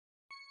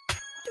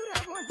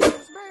That one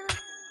dance, baby.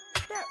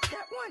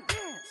 That one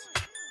dance.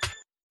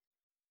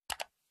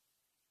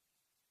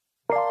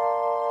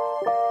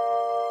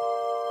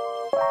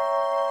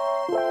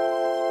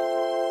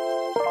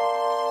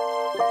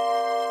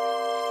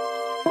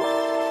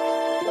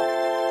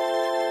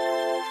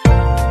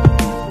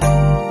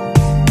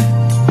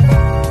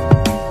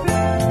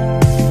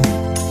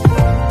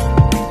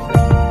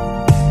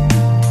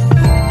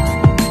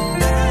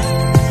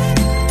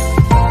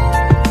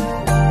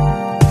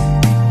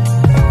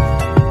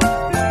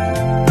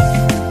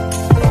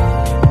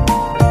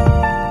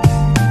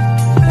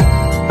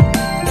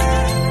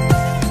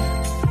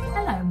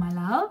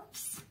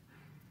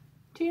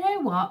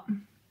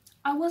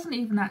 I wasn't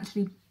even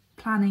actually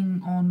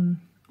planning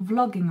on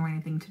vlogging or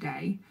anything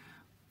today,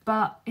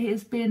 but it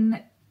has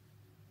been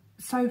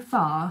so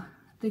far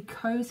the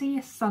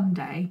coziest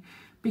Sunday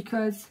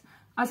because,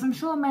 as I'm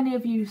sure many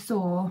of you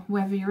saw,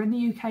 whether you're in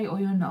the UK or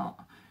you're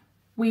not,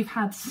 we've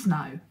had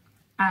snow.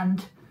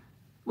 And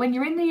when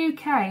you're in the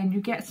UK and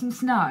you get some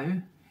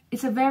snow,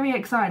 it's a very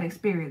exciting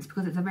experience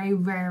because it's a very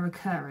rare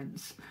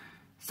occurrence.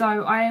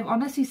 So I have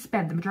honestly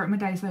spent the majority of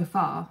my day so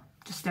far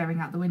just staring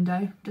out the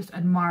window, just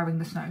admiring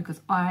the snow, because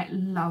I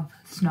love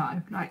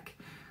snow. Like,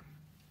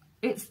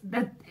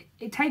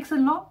 it takes a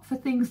lot for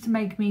things to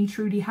make me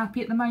truly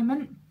happy at the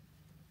moment,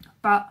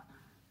 but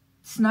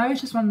snow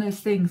is just one of those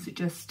things that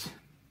just,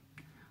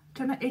 I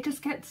don't know, it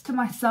just gets to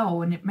my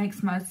soul, and it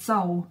makes my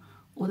soul,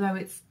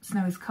 although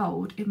snow is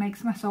cold, it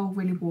makes my soul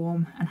really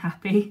warm and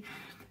happy.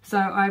 So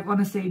I've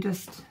honestly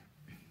just,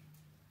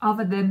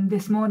 other than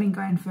this morning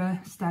going for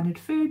a standard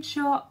food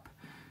shop,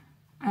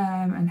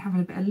 and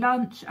having a bit of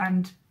lunch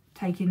and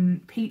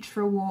taking Peach for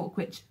a walk,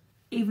 which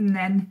even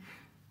then,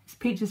 it's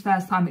Peach's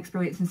first time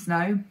experiencing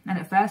snow, and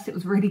at first it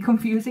was really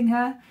confusing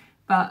her,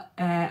 but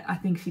I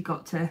think she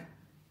got to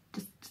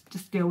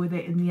just deal with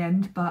it in the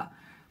end. But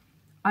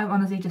I've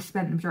honestly just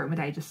spent the majority of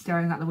my day just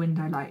staring out the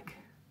window. Like,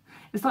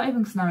 it's not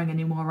even snowing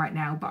anymore right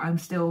now, but I'm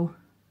still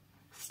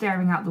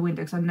staring out the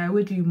window because I know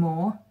we're due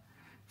more,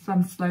 so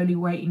I'm slowly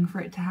waiting for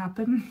it to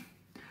happen.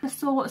 Just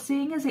thought,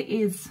 seeing as it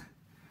is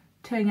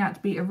turning out to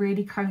be a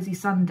really cozy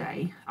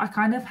Sunday, I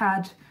kind of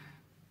had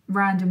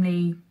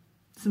randomly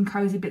some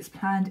cozy bits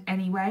planned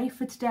anyway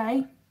for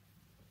today.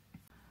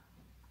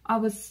 I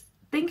was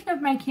thinking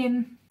of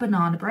making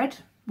banana bread,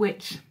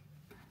 which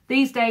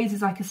these days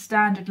is like a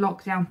standard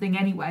lockdown thing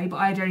anyway, but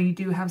I generally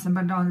do have some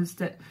bananas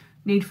that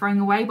need throwing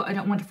away, but I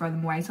don't want to throw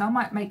them away, so I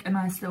might make a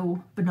nice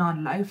little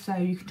banana loaf, so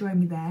you can join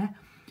me there.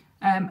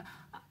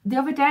 The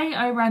other day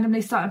I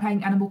randomly started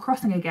playing Animal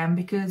Crossing again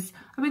because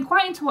I've been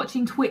quite into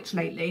watching Twitch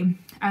lately,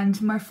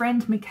 and my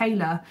friend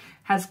Michaela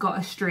has got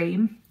a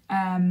stream.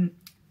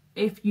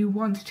 If you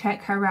want to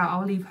check her out,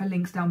 I'll leave her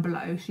links down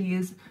below. She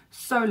is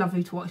so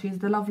lovely to watch. She's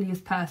the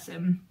loveliest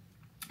person.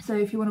 So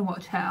if you want to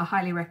watch her, I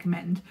highly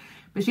recommend.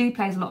 But she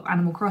plays a lot of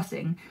Animal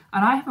Crossing,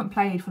 and I haven't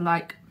played for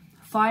like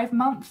 5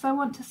 months, I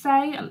want to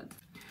say.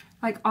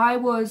 Like, I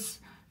was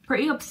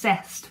pretty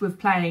obsessed with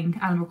playing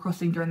Animal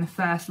Crossing during the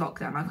first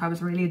lockdown. Like, I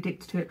was really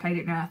addicted to it, played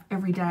it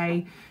every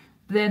day.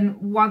 But then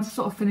once I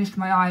sort of finished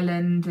my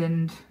island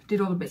and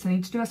did all the bits I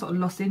needed to do, I sort of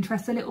lost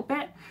interest a little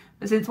bit.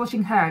 But since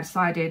watching her, I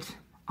decided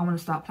I want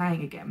to start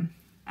playing again.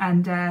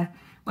 And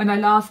when I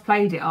last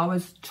played it, I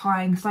was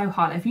trying so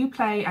hard. If you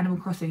play Animal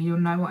Crossing, you'll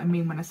know what I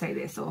mean when I say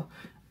this, or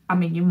I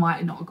mean, you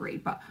might not agree,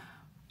 but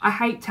I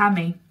hate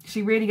Tammy.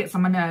 She really gets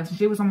on my nerves.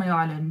 She was on my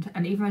island,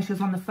 and even though she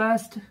was on the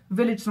first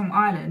village on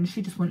my island,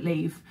 she just wouldn't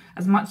leave.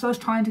 As much as I was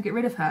trying to get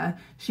rid of her,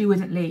 she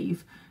wouldn't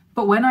leave.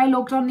 But when I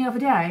logged on the other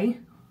day,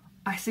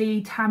 I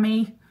see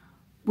Tammy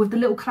with the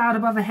little cloud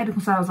above her head,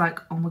 so I was like,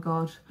 oh my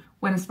god.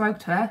 When I spoke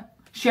to her,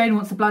 she only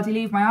wants to bloody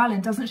leave my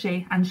island, doesn't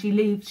she? And she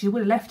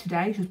would have left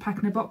today. She was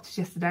packing her boxes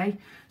yesterday.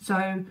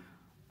 So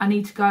I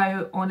need to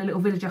go on a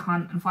little villager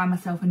hunt and find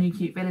myself a new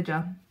cute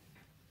villager.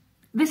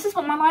 This is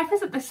what my life is.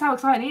 This is how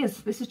exciting it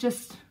is. This is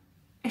just,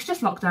 it's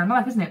just lockdown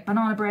life, isn't it?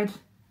 Banana bread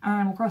and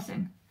Animal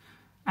Crossing.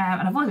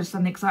 And I've also just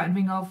done the exciting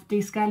thing of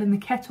descaling the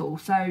kettle.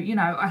 So, you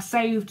know, I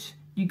saved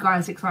you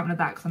guys the excitement of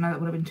that because I know that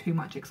would have been too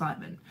much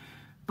excitement.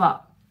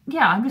 But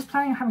yeah, I'm just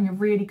planning on having a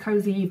really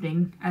cozy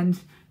evening. And,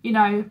 you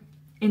know,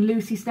 in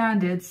Lucy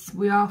standards,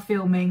 we are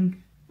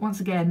filming once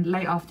again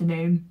late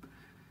afternoon.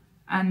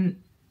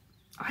 And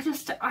I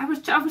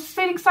was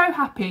feeling so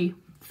happy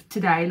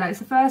today. Like, it's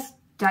the first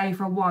day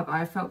for a while that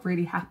I felt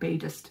really happy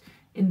just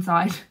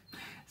inside.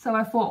 So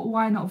I thought,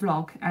 why not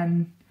vlog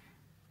and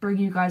bring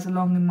you guys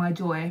along in my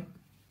joy?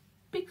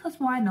 Because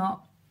why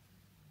not?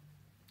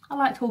 I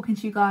like talking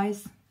to you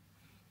guys.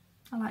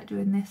 I like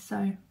doing this,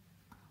 so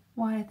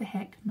why the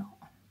heck not?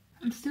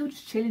 I'm still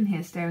just chilling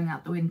here staring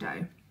out the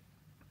window.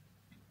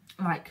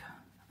 Like,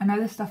 I know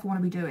there's stuff I want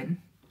to be doing.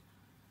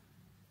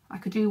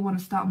 Like, I do want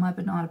to start my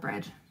banana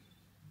bread.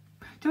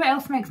 Do you know what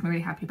else makes me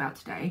really happy about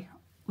today?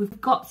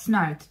 We've got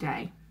snow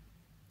today.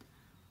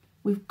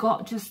 We've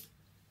got just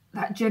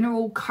that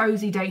general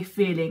cozy day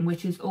feeling,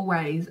 which is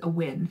always a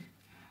win.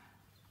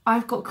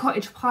 I've got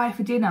cottage pie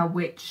for dinner,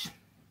 which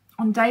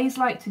on days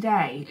like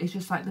today is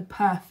just like the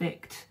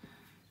perfect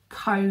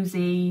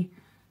cozy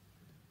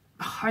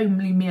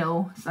homely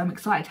meal, so I'm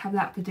excited to have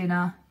that for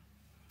dinner.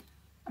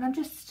 And I'm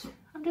just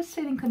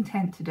feeling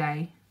content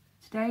today.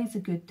 Today is a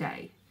good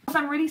day.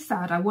 I'm really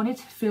sad. I wanted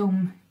to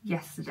film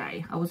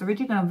yesterday. I was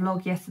originally going to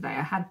vlog yesterday.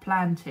 I had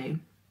planned to.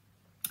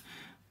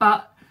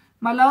 But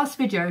my last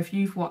video, if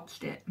you've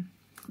watched it,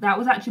 that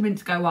was actually meant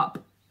to go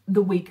up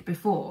the week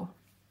before.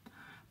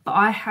 But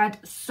I had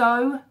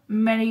so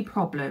many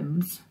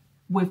problems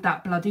with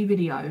that bloody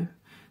video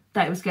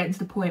that it was getting to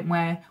the point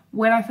where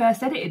when I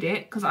first edited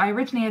it, because I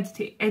originally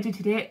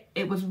edited it,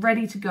 it was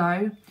ready to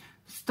go,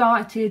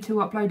 started to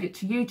upload it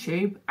to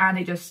YouTube, and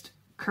it just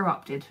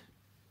corrupted.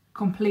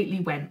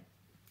 Completely went.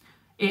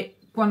 It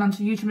went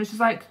onto YouTube and it's just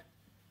like,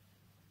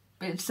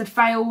 it said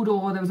failed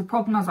or there was a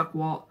problem. I was like,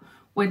 what?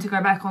 Went to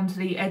go back onto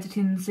the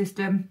editing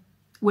system,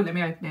 wouldn't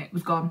let me open it, it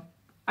was gone.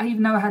 I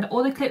even though I had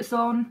all the clips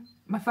on,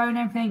 my phone,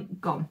 everything,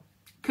 gone.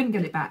 Couldn't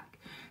get it back.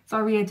 So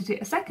I re-edited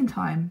it a second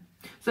time.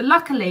 So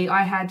luckily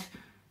I had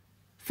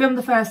filmed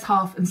the first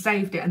half and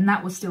saved it and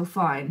that was still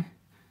fine.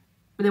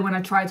 But then when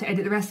I tried to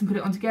edit the rest and put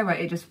it on together,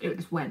 it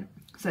just went.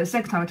 So the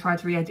second time I tried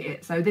to re-edit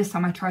it. So this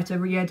time I tried to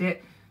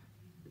re-edit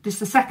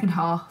just the second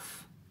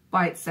half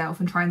by itself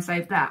and try and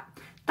save that.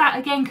 That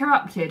again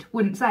corrupted,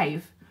 wouldn't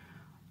save.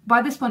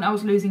 By this point I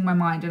was losing my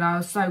mind and I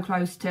was so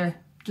close to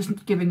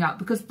just giving up,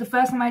 because the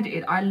first time I did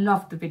it, I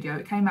loved the video.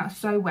 It came out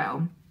so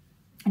well.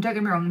 And don't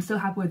get me wrong, I'm still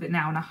happy with it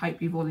now and I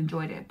hope you've all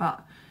enjoyed it,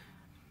 but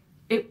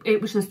it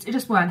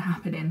just weren't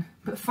happening.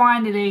 But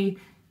finally,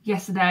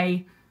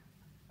 yesterday,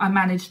 I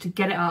managed to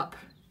get it up,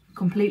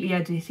 completely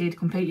edited,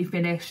 completely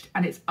finished,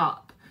 and it's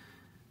up.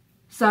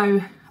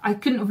 So I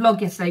couldn't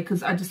vlog yesterday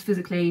because I just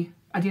physically,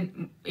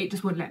 it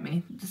just wouldn't let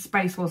me. The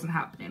space wasn't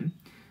happening.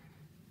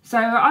 So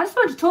I just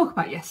wanted to talk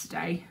about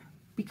yesterday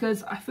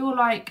because I feel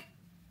like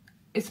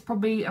it's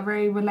probably a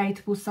very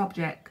relatable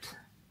subject.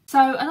 So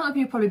a lot of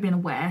you have probably been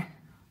aware,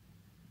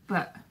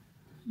 but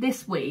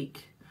this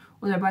week,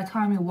 although by the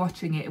time you're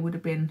watching it, it would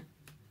have been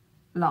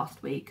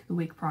last week, the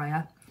week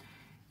prior,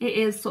 it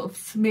is sort of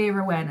Smear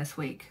Awareness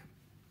Week.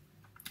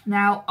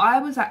 Now, I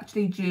was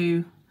actually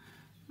due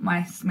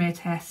my smear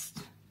test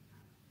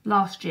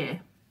last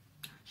year.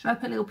 Should I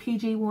put a little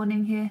PG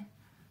warning here?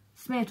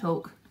 Smear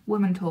talk,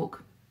 women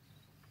talk.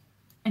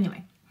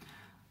 Anyway,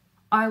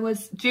 I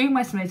was due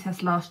my smear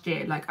test last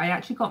year. Like, I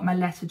actually got my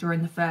letter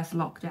during the first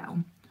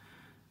lockdown.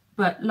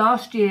 But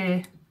last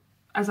year,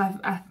 as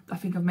I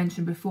think I've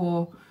mentioned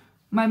before,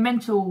 my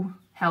mental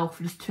health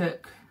just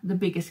took the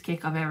biggest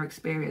kick I've ever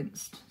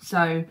experienced.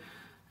 So,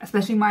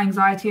 especially my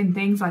anxiety and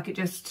things, like it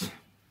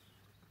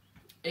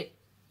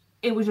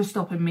was just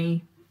stopping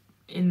me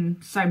in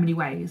so many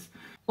ways.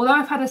 Although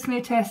I've had a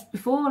smear test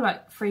before,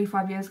 like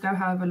 3-5 years ago,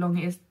 however long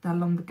it is, how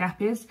long the gap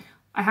is,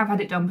 I have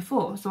had it done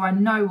before. So I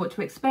know what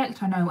to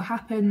expect, I know what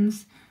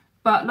happens.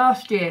 But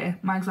last year,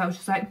 my anxiety was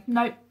just like,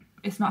 nope,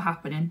 it's not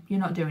happening, you're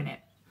not doing it.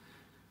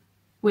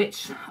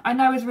 Which I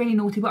know is really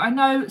naughty, but I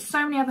know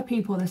so many other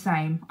people are the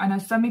same. I know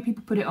so many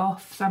people put it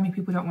off, so many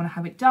people don't want to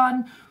have it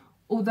done.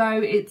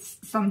 Although it's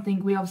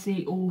something we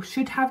obviously all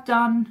should have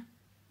done,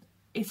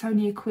 it's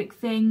only a quick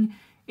thing.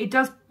 It's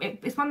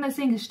one of those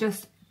things, it's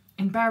just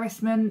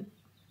embarrassment,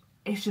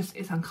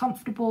 it's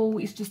uncomfortable,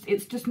 it's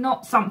just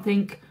not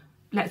something,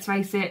 let's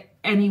face it,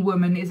 any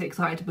woman is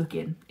excited to book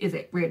in, is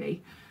it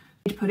really?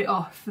 To put it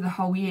off for the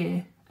whole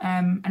year.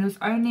 And it was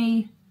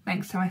only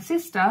thanks to my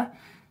sister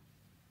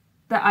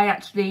that I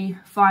actually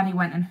finally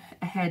went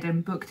ahead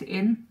and booked it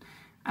in,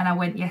 and I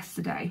went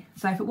yesterday.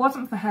 So if it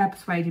wasn't for her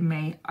persuading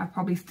me, I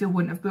probably still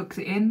wouldn't have booked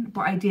it in,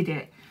 but I did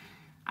it.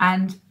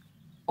 And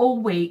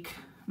all week,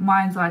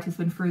 my anxiety's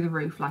been through the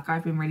roof. Like,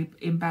 I've been really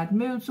in bad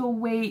moods all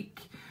week.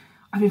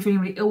 I've been feeling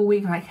really ill all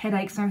week, like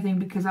headaches and everything,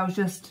 because I was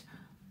just,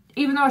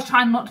 even though I was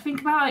trying not to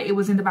think about it, it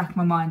was in the back of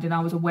my mind and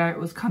I was aware it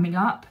was coming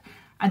up.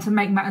 And to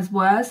make matters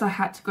worse, I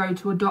had to go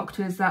to a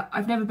doctor's that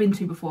I've never been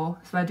to before.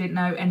 So I didn't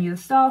know any of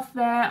the staff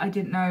there. I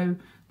didn't know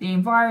the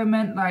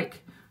environment.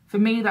 Like, for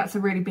me, that's a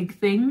really big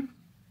thing.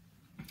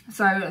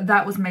 So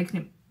that was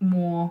making it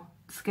more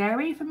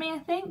scary for me, I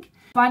think.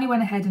 Finally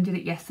went ahead and did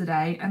it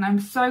yesterday, and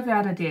I'm so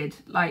glad I did.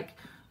 Like,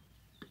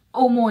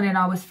 all morning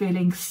I was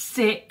feeling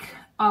sick.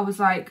 I was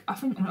like, I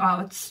think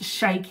I was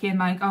shaking.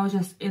 Like, I was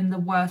just in the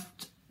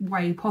worst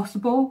way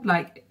possible.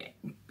 Like,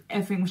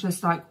 everything was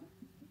just like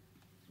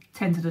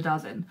 10 to the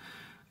dozen.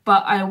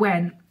 But I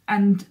went,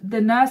 and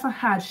the nurse I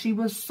had, she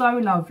was so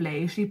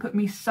lovely. She put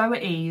me so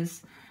at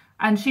ease,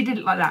 and she did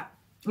it like that.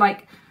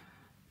 Like,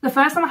 the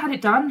first time I had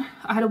it done,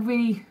 I had a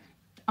really,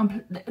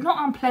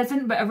 not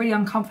unpleasant, but a really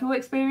uncomfortable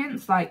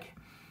experience. Like,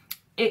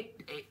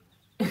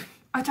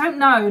 I don't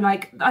know,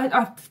 like,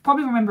 I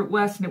probably remember it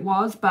worse than it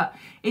was, but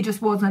it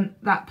just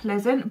wasn't that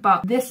pleasant.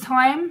 But this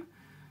time,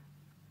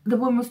 the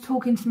woman was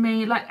talking to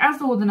me, like,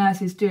 as all the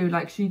nurses do,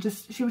 like, she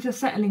was just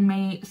settling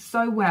me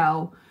so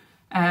well.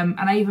 And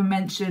I even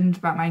mentioned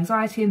about my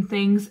anxiety and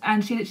things,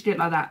 and she literally did it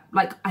like that.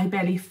 Like, I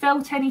barely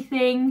felt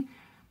anything.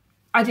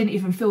 I didn't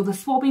even feel the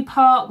swabby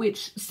part,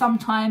 which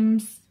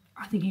sometimes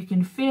I think you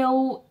can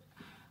feel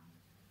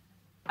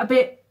a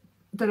bit,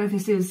 don't know if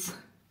this is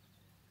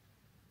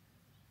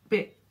a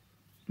bit,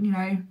 you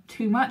know,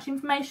 too much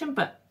information,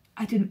 but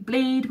I didn't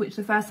bleed, which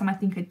the first time I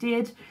think I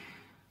did.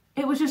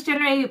 It was just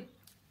generally,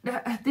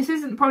 this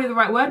isn't probably the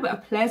right word, but a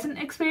pleasant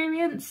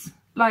experience.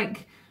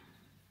 Like,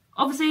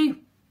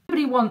 obviously,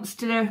 nobody wants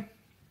to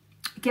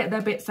get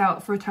their bits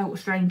out for a total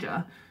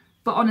stranger.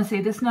 But honestly,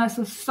 this nurse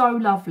was so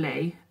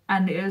lovely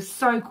and it was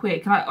so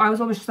quick. And I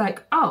was always just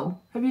like, oh,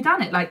 have you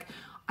done it? Like,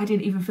 I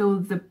didn't even feel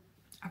the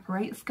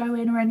apparatus go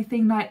in or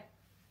anything. Like,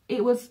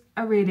 it was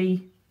a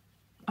really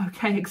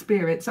okay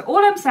experience. So all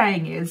I'm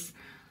saying is,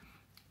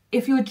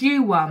 if you're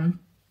due one,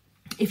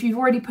 if you've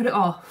already put it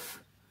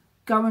off,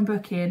 go and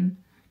book in.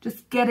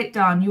 Just get it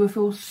done. You will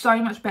feel so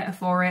much better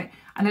for it.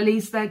 And at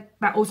least that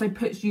also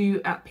puts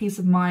you at peace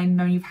of mind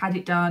knowing you've had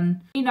it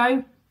done. You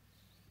know,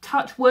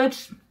 touch wood,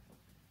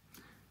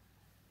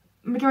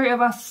 majority of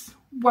us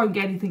won't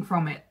get anything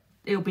from it.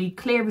 It'll be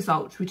clear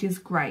results, which is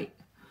great.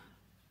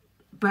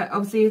 But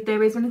obviously, if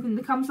there is anything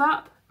that comes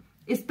up,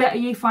 it's better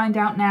you find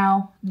out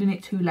now than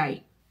it too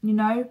late, you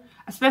know?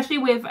 Especially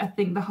with, I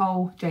think, the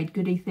whole Jade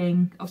Goody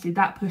thing. Obviously,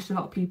 that pushed a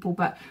lot of people,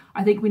 but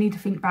I think we need to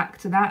think back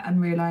to that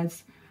and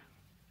realise,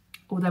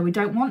 although we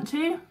don't want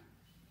to,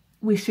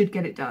 we should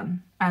get it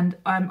done. And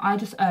I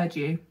just urge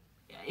you,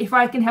 if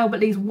I can help at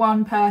least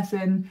one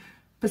person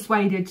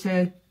persuaded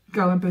to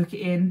go and book it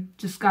in,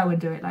 just go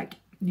and do it. Like,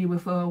 you will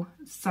feel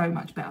so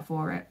much better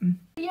for it.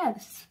 But yeah,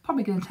 this is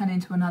probably going to turn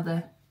into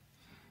another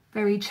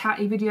very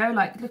chatty video.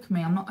 Like, look at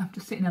me, I'm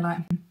just sitting there like,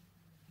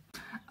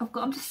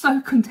 I'm just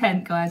so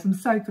content, guys. I'm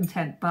so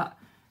content. But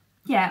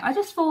yeah, I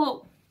just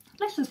thought,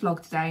 let's just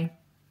vlog today,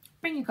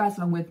 bring you guys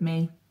along with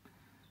me,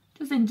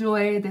 just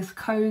enjoy this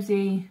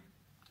cozy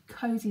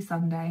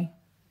Sunday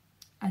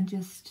and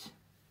just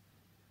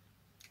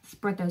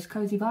spread those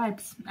cozy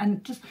vibes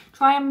and just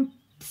try and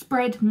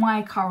spread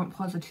my current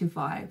positive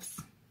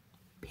vibes.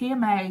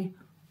 PMA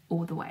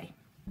all the way.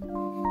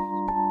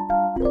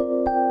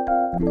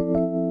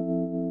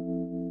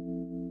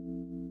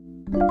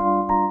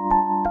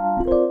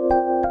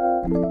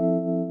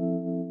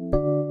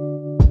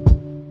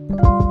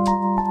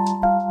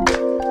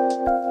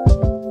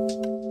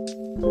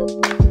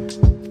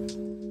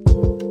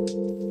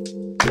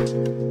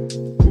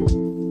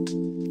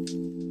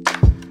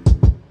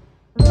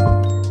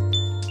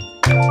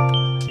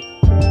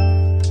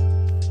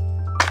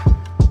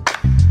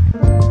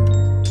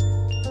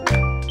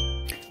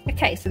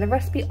 Okay, so the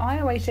recipe I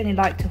always generally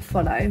like to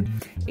follow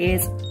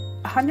is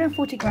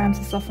 140 grams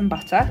of softened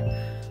butter,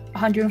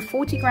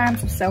 140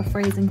 grams of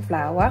self-raising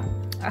flour,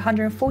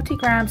 140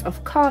 grams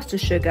of caster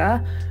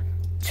sugar,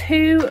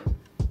 2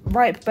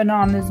 ripe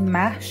bananas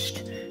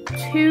mashed,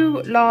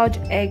 2 large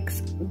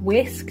eggs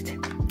whisked,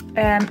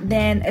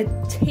 then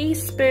a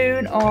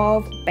teaspoon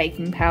of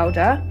baking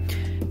powder.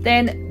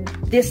 Then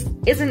this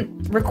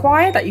isn't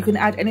required, that you can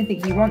add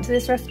anything you want to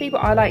this recipe, but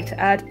I like to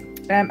add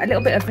a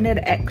little bit of vanilla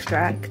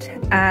extract,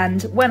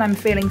 and when I'm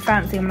feeling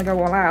fancy, I'm gonna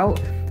go all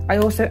out, I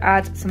also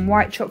add some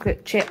white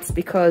chocolate chips,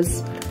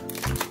 because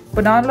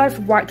banana loaf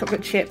with white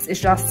chocolate chips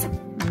is just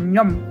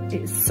yum.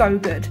 It's so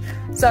good.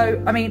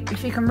 So I mean,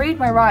 if you can read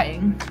my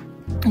writing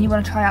and you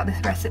want to try out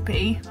this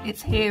recipe,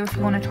 it's here. If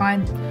you want to try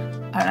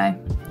and, I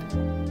don't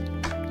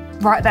know,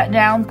 write that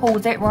down,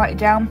 pause it, write it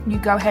down, you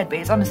go ahead. But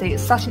it's honestly,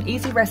 it's such an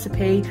easy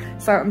recipe.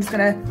 So I'm just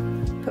gonna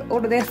put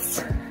all of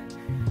this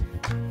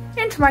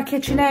into my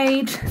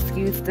KitchenAid,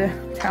 excuse the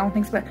towel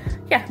things, but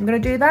yeah, I'm gonna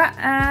do that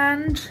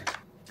and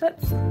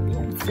let's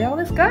see how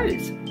this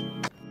goes.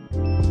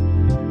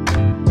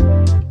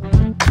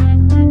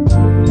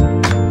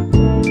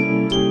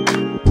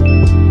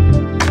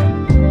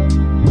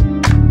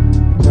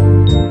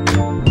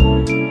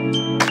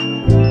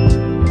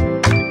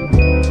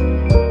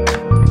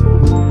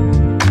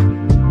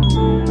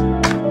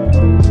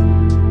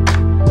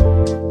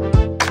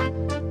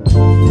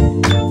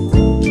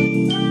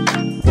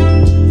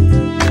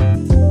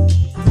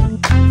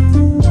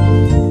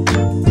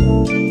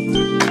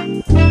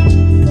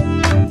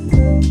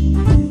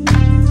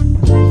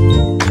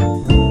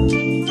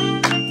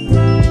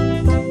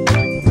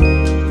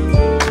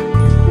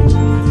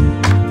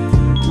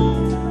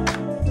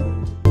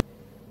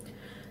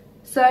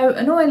 So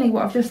annoyingly,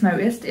 what I've just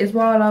noticed is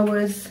while I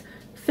was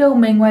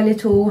filming my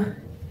little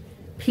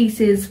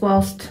pieces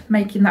whilst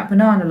making that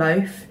banana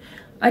loaf,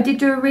 I did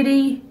do a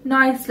really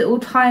nice little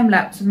time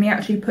lapse of me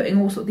actually putting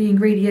all sorts of the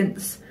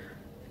ingredients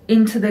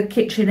into the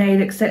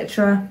KitchenAid,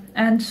 etc.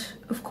 And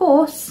of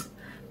course,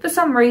 for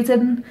some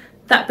reason,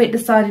 that bit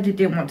decided it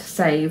didn't want to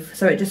save,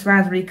 so it just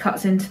randomly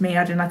cuts into me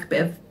adding like a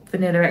bit of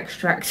vanilla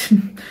extract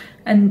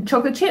and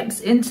chocolate chips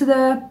into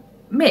the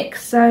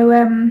mix. So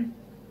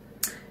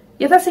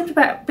yeah, that seemed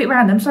a bit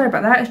random, sorry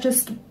about that. It's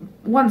just,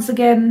 once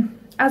again,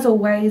 as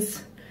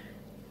always,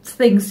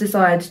 things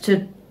decide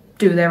to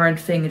do their own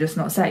thing and just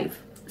not save.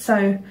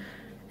 So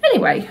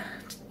anyway,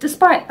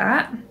 despite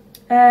that,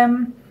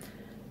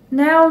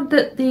 now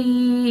that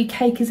the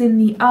cake is in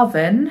the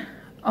oven,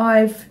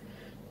 I've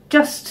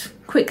just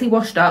quickly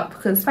washed up,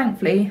 because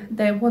thankfully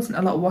there wasn't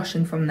a lot of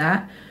washing from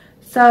that.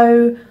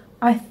 So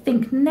I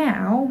think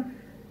now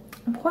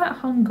I'm quite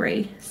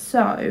hungry,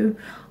 so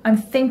I'm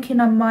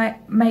thinking I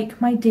might make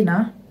my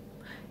dinner,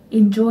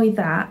 enjoy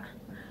that,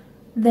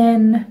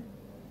 then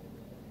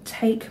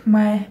take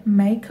my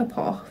makeup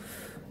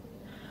off,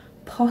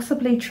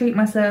 possibly treat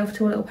myself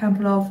to a little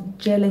pamper of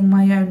gelling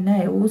my own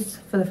nails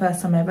for the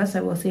first time ever,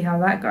 so we'll see how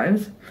that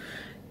goes,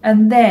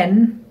 and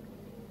then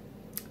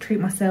treat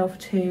myself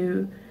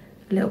to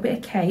a little bit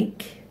of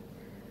cake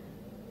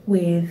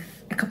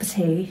with a cup of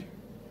tea.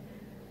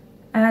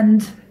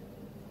 And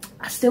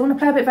I still want to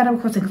play a bit of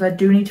Animal Crossing because I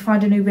do need to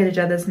find a new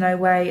villager. There's no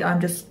way I'm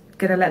just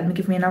gonna let them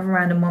give me another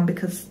random one,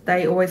 because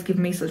they always give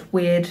me such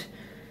weird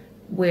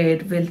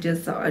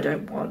villagers that I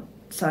don't want.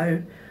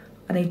 So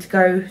I need to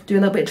go do a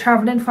little bit of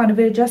travelling, find a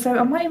villager. So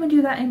I might even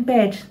do that in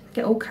bed,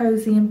 get all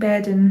cozy in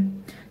bed,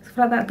 and I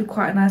feel like that'd be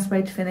quite a nice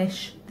way to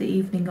finish the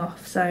evening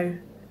off. So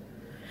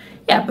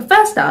yeah, but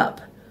first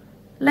up,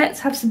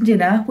 let's have some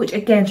dinner, which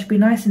again should be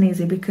nice and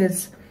easy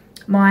because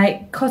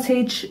my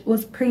cottage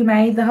was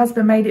pre-made. The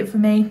husband made it for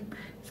me,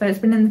 so it's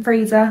been in the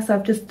freezer, so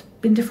I've just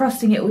been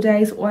defrosting it all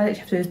day. So all I literally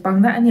have to do is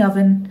bung that in the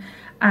oven,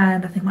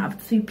 and I think I might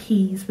have to do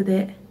peas with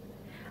it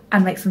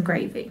and make some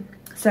gravy.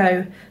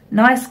 So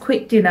nice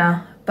quick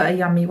dinner, but a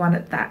yummy one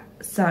at that.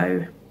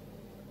 So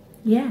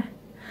yeah,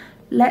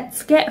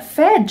 let's get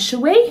fed,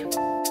 shall we?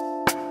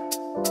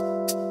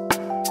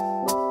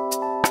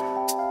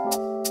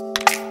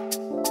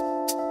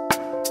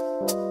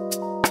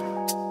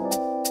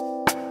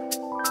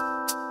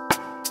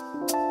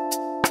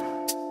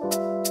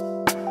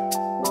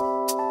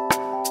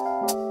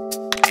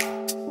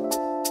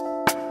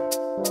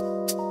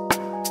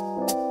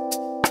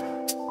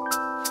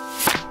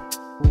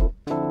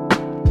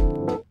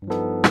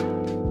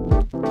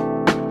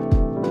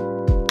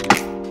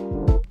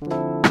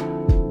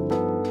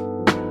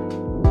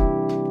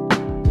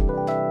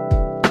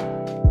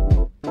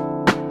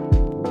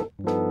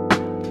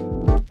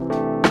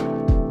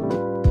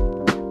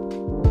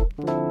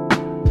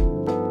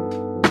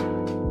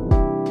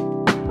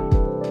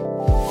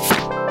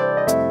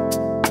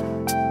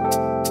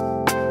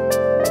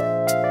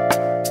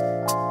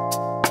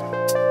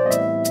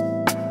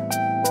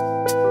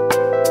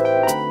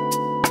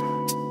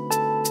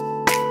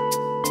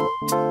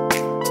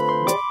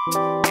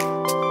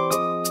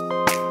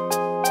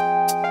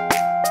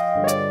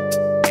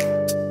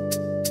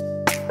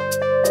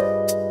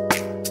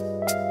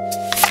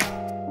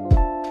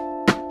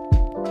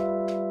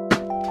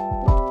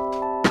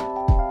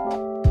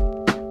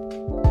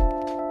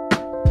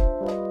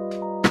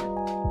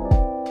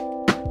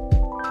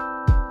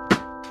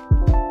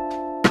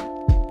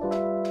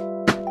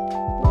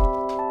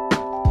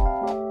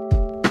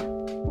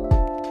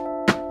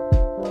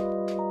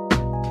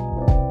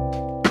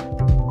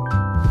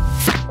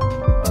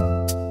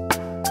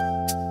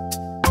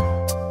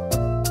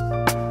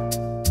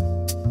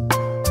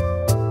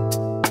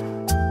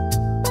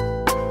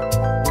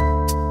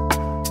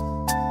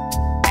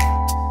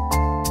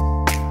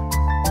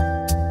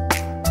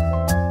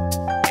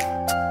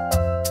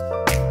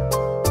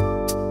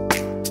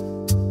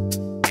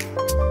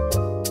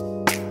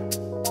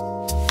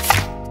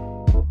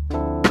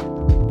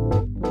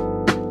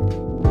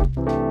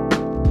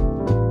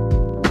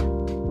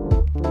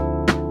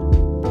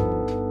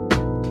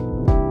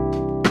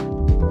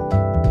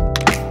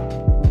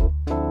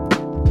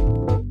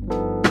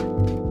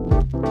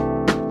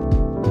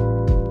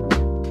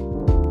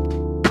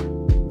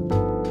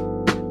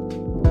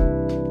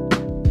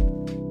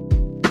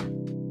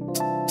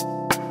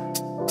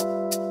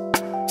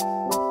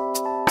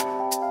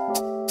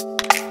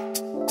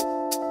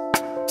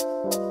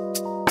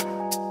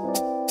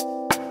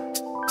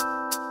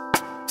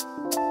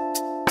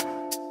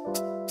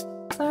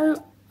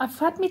 I've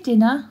had my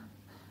dinner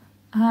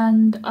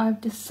and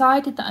I've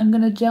decided that I'm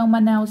going to gel my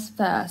nails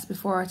first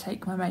before I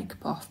take my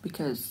makeup off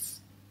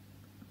because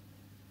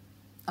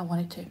I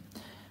wanted to.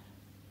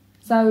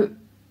 So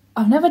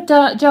I've never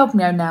gelled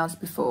my own nails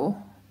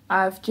before.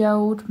 I've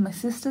gelled my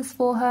sister's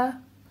for her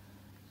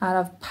and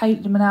I've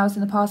painted my nails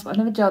in the past, but I've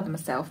never gelled them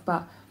myself.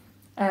 But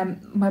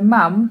my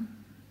mum,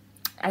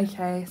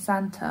 aka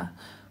Santa,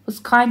 was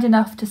kind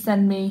enough to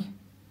send me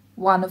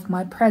one of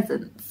my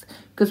presents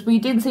because we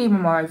didn't see my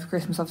mum over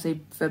Christmas,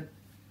 obviously for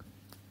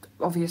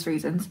obvious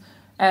reasons,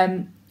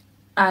 and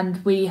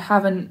we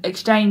haven't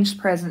exchanged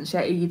presents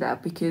yet either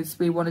because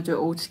we want to do it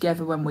all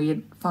together when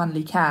we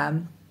finally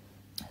can.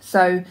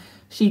 So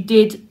she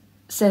did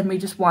send me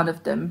just one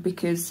of them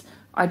because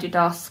I did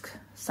ask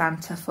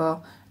Santa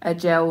for a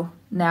gel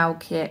nail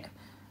kit,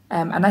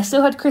 and I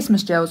still had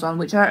Christmas gels on,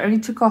 which I only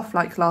took off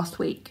like last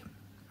week.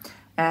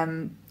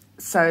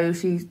 So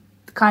she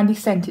kindly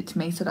sent it to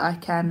me so that I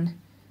can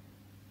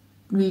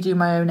redo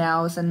my own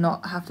nails and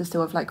not have to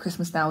still have like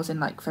Christmas nails in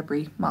like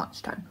February,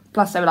 March time.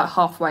 Plus they were like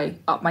halfway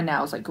up my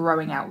nails, like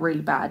growing out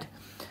really bad.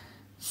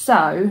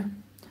 So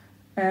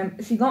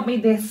she got me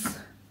this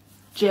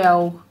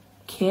gel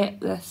kit,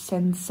 the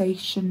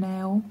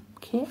Sensational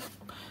kit,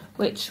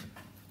 which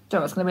don't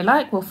know what it's going to be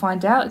like, we'll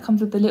find out. It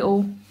comes with the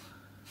little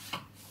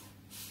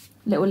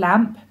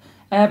lamp,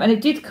 and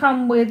it did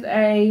come with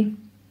a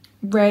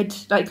red,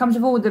 like it comes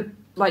with all the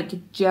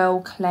like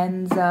gel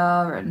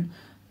cleanser and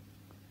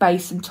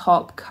base and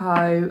top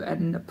coat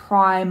and a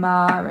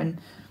primer and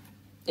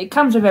it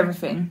comes with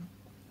everything.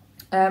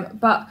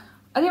 But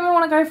I didn't really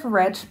want to go for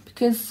red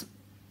because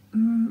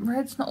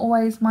red's not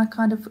always my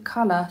kind of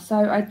colour.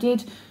 So I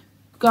did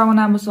go on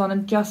Amazon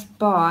and just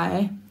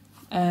buy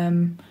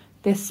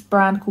this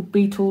brand called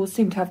Beetles.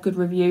 Seemed to have good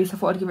reviews. I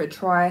thought I'd give it a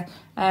try.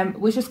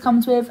 Which just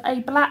comes with a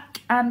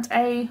black and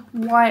a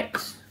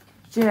white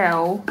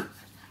gel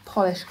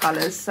polish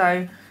colours.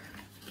 So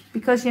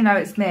because you know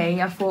it's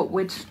me, I thought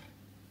we'd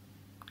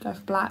go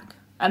for black.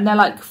 And they're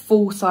like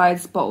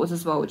full-size bottles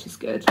as well, which is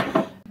good.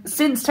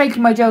 Since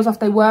taking my gels off,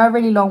 they were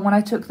really long when I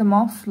took them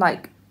off.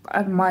 Like,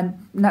 my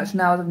natural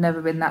nails have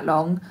never been that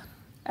long.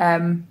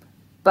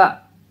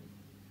 But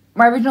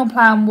my original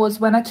plan was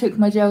when I took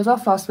my gels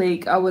off last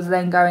week, I was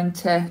then going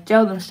to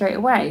gel them straight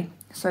away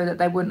so that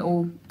they wouldn't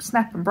all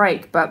snap and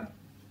break. But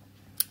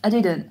I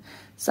didn't.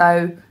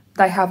 So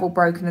they have all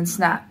broken and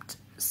snapped.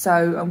 So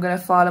I'm going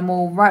to file them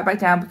all right back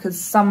down because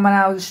some of my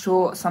nails are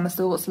short, some have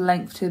still got some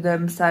length to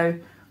them. So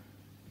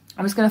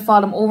I'm just going to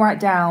file them all right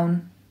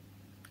down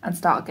and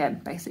start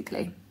again,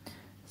 basically.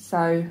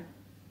 So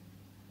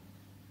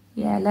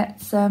yeah,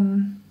 let's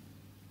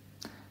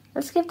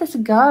give this a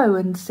go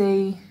and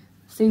see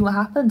what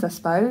happens, I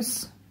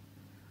suppose.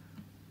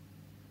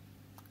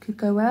 Could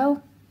go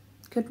well,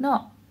 could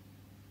not.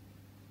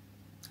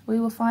 We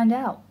will find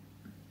out.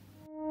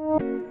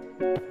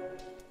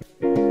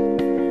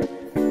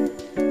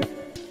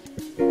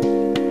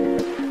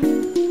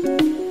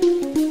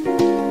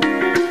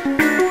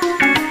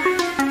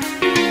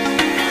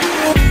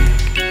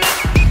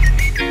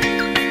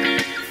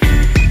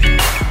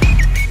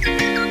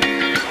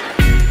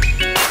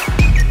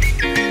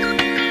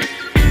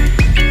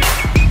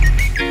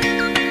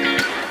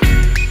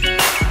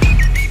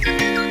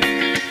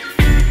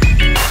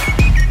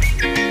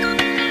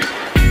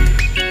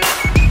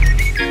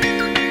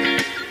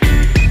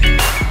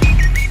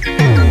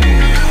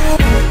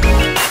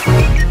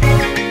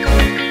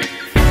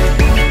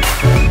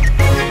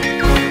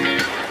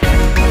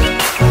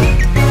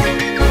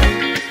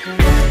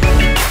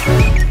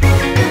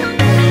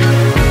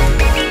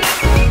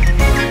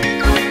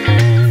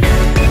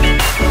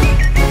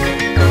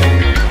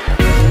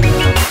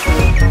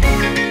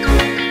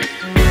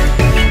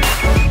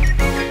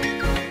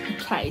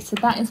 So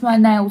that is my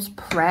nails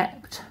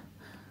prepped.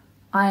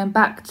 I am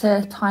back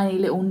to tiny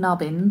little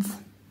nubbins,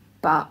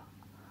 but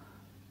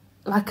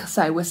like I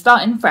say, we're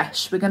starting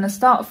fresh. We're going to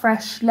start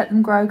fresh, let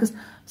them grow, because for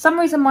some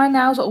reason my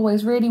nails are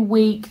always really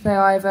weak. They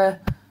either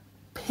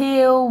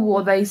peel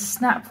or they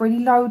snap really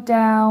low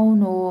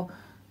down, or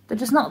they're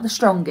just not the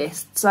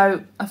strongest.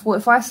 So I thought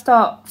if I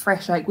start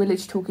fresh, like we're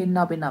literally talking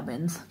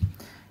nubbins,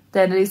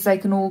 then at least they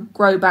can all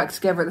grow back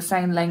together at the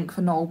same length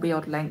and not all be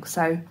odd length.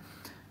 So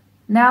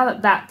now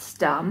that that's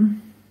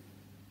done,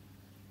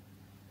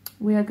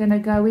 we are going to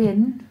go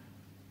in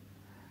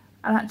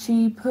and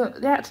actually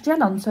put the actual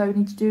gel on. So we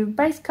need to do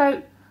base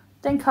coat,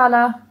 then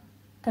colour,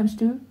 times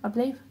 2, I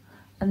believe,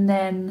 and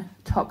then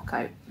top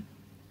coat.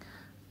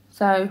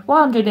 So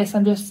while I'm doing this,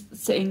 I'm just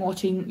sitting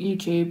watching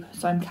YouTube.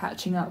 So I'm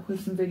catching up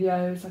with some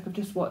videos. Like I've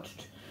just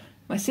watched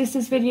my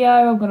sister's video.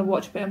 I'm going to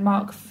watch a bit of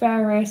Mark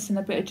Ferris and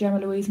a bit of Gemma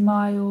Louise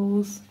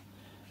Miles.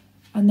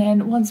 And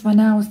then once my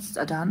nails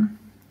are done,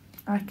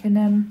 I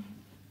can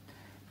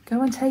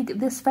go and take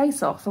this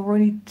face off. I've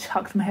already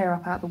tucked my hair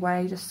up out of the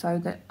way just so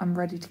that I'm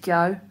ready to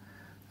go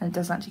and it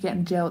doesn't actually get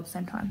in gel at the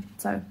same time.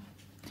 So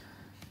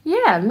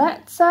yeah,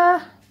 let's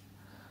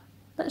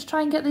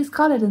try and get these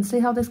coloured and see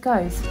how this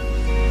goes.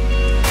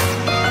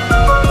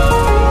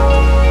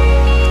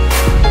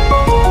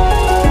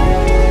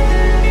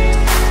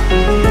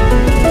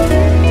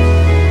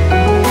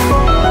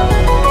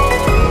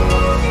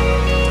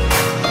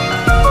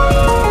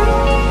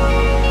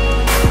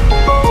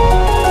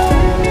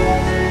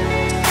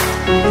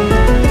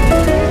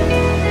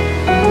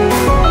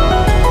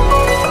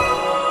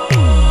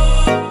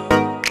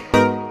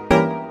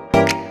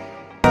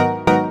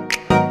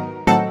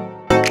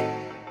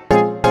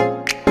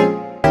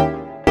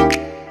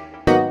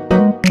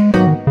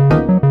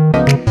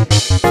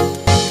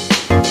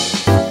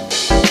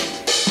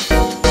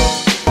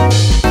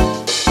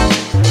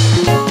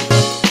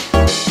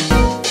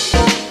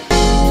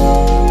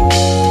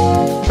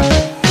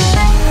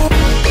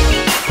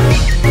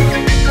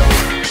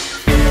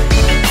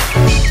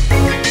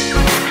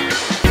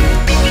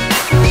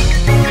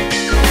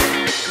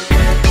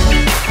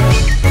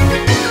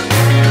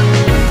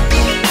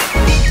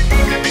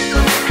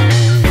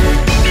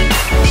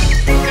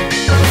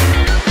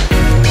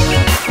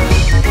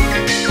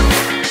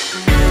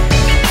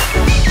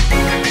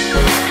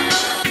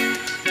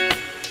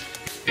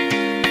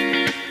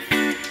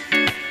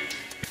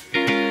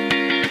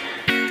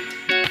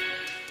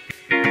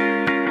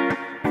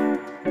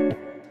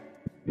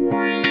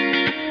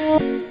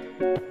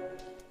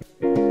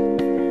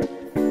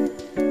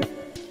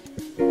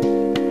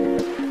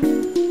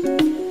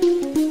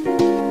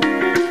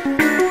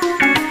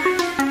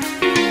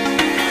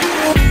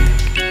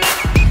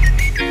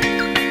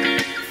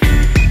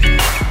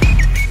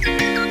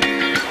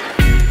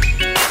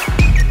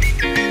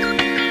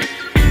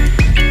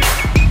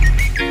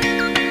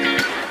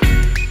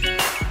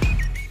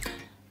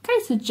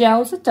 the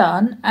gels are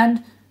done,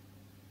 and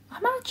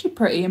I'm actually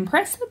pretty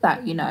impressed with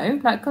that, you know,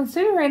 like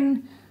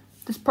considering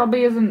this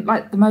probably isn't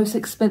like the most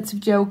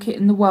expensive gel kit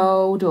in the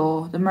world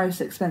or the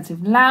most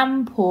expensive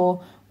lamp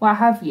or what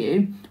have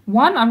you.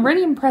 One, I'm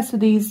really impressed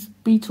with these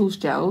Beetles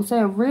gels.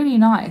 They're really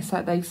nice,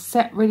 like they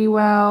set really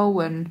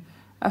well and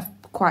are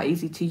quite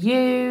easy to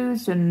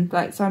use, and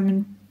like, so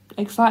I'm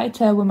excited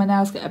to, when my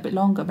nails get a bit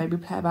longer, maybe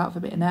play about with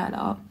a bit of nail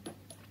art.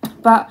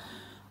 But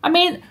I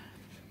mean,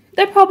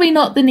 they're probably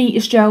not the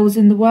neatest gels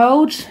in the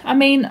world. I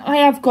mean, I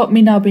have got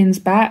my nubbins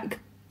back,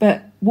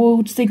 but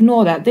we'll just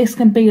ignore that. This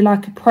can be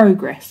like a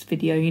progress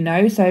video, you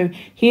know. So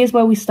here's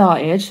where we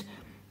started,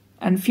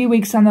 and a few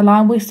weeks down the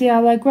line we'll see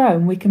how they grow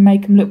and we can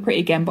make them look pretty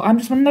again. But I'm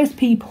just one of those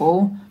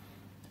people,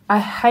 I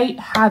hate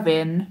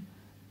having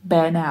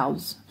bare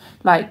nails.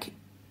 Like,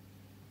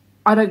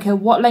 I don't care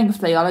what length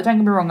they are. Like, don't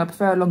get me wrong, I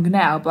prefer a longer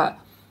nail, but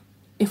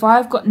if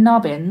I've got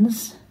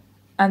nubbins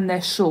and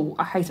they're short,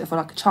 I hate it. I feel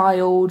like a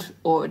child,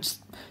 or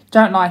just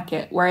don't like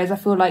it. Whereas I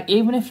feel like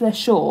even if they're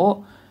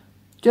short,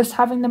 just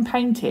having them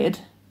painted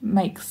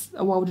makes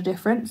a world of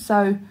difference.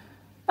 So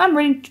I'm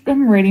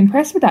really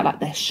impressed with that. Like,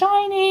 they're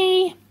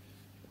shiny,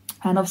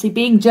 and obviously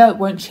being gel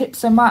won't chip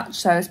so much,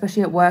 so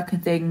especially at work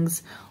and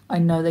things, I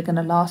know they're going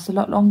to last a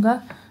lot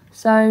longer.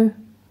 So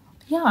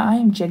yeah, I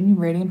am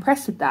genuinely really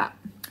impressed with that.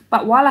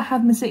 But while I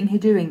have been sitting here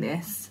doing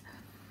this,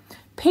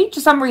 Pete,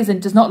 for some reason,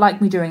 does not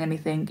like me doing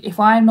anything. If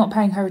I'm not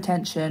paying her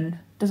attention,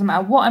 doesn't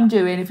matter what I'm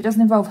doing, if it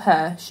doesn't involve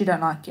her, she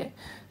don't like it.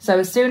 So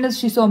as soon as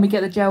she saw me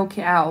get the gel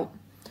kit out,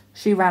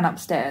 she ran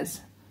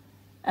upstairs.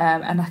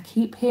 And I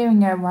keep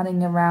hearing her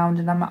running around,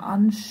 and I'm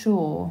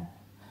unsure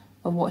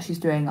of what she's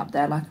doing up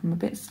there. Like, I'm a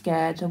bit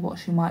scared of what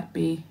she might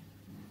be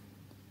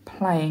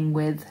playing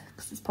with,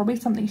 because it's probably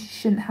something she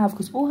shouldn't have,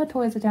 because all her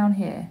toys are down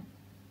here.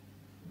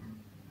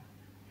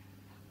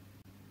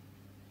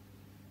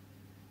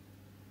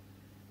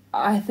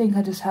 I think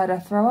I just heard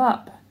her throw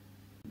up.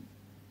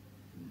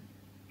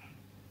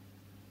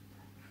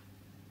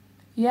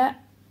 Yeah.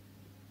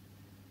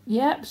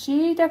 Yep,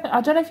 she definitely...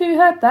 I don't know if you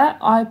heard that.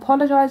 I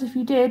apologise if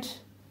you did.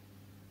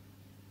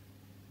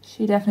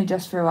 She definitely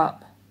just threw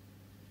up.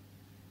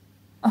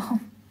 Oh.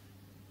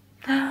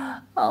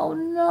 Oh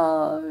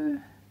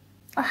no.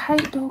 I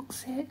hate dog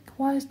sick.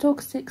 Why is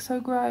dog sick so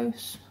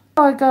gross?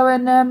 I go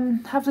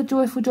and have the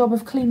joyful job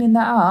of cleaning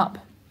that up.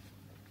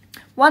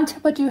 One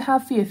tip I do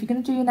have for you, if you're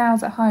going to do your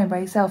nails at home by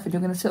yourself and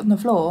you're going to sit on the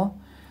floor,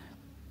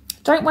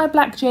 don't wear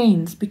black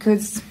jeans,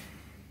 because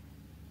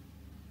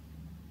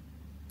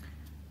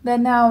they're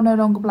now no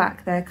longer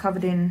black. They're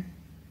covered in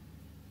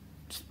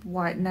just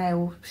white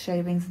nail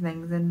shavings and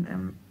things.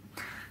 And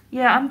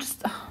yeah, I'm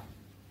just...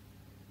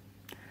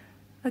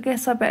 I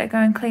guess I better go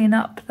and clean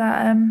up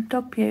that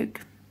dog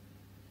puke.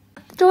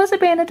 The joys of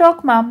being a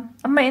dog mum.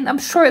 I mean, I'm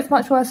sure it's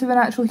much worse with an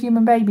actual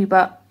human baby,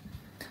 but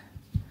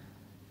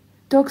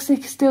dog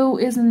sick still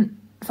isn't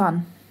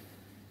fun.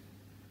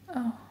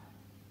 Oh.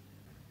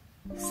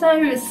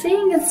 So,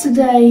 seeing as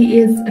today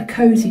is a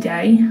cosy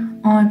day,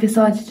 I've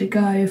decided to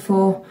go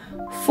for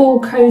full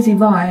cosy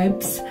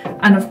vibes,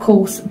 and of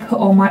course put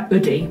on my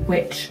hoodie,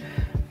 which,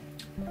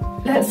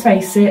 let's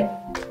face it,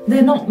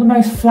 they're not the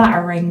most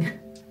flattering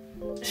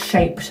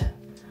shaped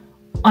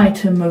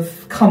item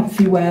of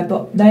comfy wear,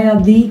 but they are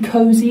the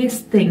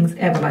coziest things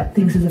ever. Like,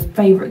 things is a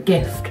favourite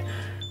gift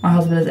my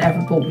husband has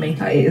ever bought me.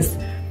 Like,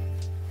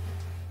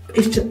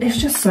 it's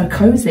just so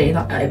cozy.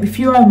 Like, if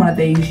you own one of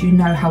these, you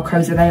know how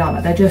cozy they are.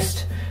 Like, they're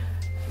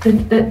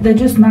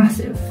just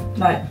massive.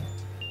 Like,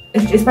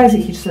 it's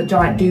basically just a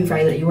giant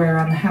duvet that you wear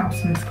around the house,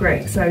 and it's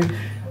great. So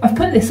I've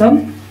put this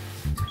on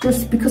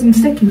just because I'm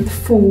sticking with the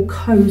full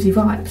cozy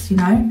vibes, you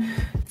know.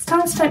 It's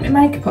time to take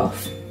my makeup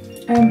off.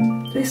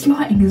 This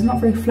lighting is not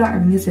very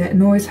flattering, is it?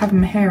 And always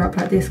having my hair up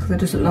like this because I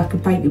just look like a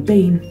baked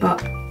bean,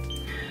 but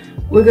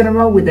we're gonna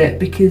roll with it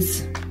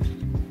because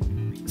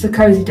it's a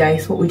cozy day.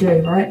 It's what we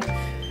do, right?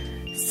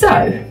 So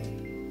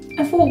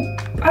I thought,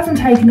 as I'm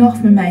taking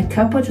off my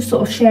makeup, I'll just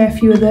sort of share a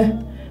few of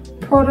the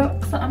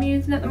products that I'm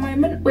using at the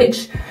moment,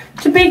 which,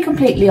 to be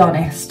completely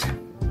honest,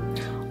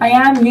 I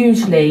am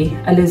usually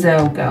a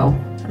Lizelle girl.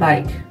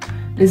 Like,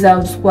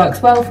 Lizelle just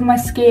works well for my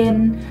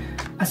skin.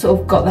 I sort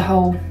of got the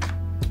whole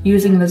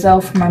using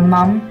Lizelle for my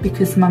mum,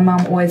 because my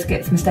mum always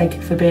gets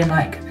mistaken for being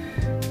like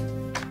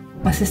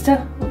my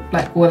sister.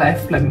 Like, well,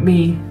 if like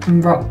me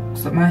and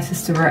Rox, like my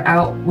sister, were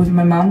out with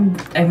my mum,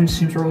 everyone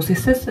assumes we're all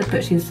sisters,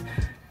 but she's,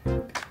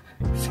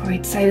 sorry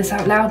to say this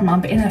out loud,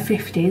 mum, but in her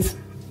 50s,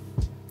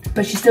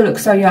 but she still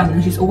looks so young,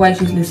 and she's always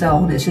used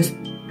Lizelle, and it's just,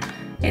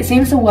 it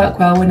seems to work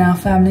well in our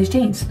family's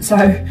genes.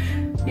 So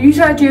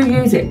usually I do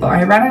use it, but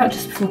I ran out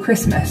just before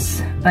Christmas,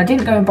 and I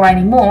didn't go and buy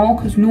any more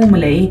because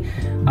normally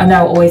I know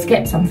I always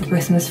get some for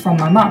Christmas from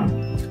my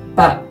mum.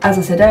 But as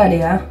I said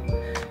earlier,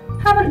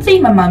 haven't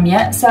seen my mum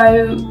yet,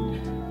 so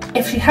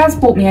if she has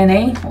bought me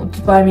any, or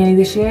to buy me any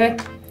this year,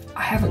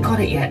 I haven't got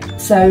it yet.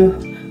 So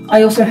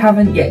I also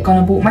haven't yet gone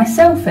and bought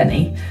myself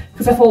any,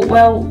 because I thought,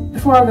 well,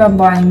 before I go and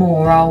buy any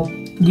more, I'll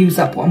use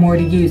up what I'm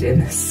already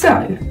using.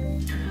 So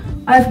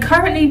I've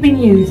currently been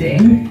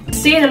using,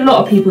 seeing a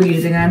lot of people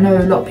using it, I know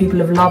a lot of people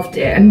have loved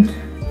it, and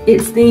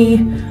It's the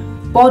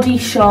Body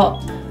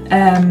Shop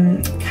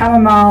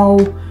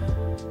Caramel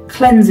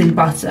Cleansing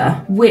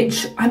Butter,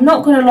 which I'm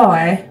not gonna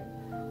lie,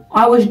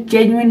 I was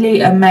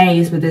genuinely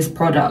amazed with this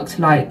product.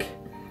 Like,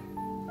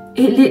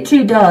 it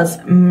literally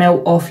does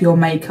melt off your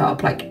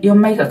makeup. Like, your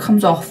makeup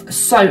comes off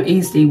so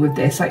easily with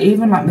this. Like,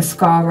 even like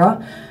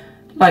mascara,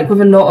 like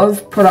with a lot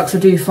of products I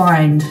do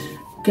find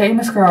getting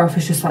mascara off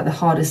is just like the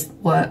hardest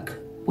work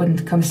when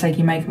it comes to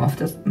taking makeup off.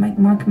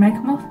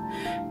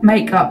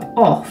 Makeup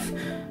off.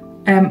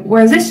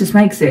 Whereas this just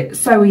makes it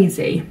so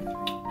easy.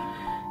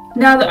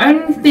 Now the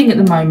only thing at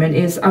the moment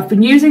is I've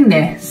been using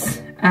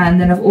this, and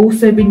then I've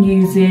also been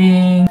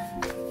using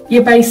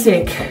your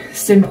basic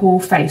simple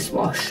face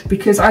wash,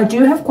 because I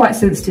do have quite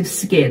sensitive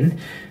skin,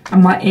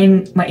 and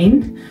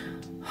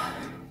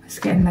it's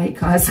getting late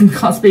guys, I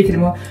can't speak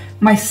anymore.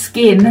 My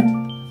skin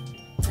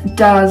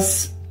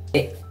does,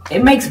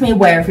 it makes me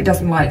aware if it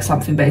doesn't like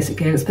something,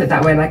 basically. Let's put it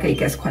that way. Like, it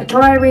gets quite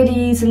dry really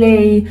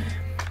easily.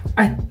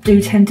 I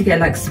do tend to get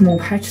like small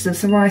patches of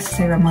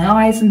psoriasis around my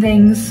eyes and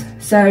things,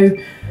 so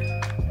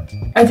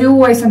I do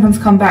always sometimes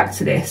come back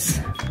to this,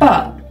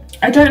 but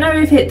I don't know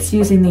if it's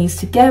using these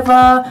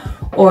together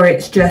or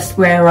it's just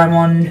where I'm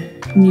on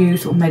new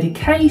sort of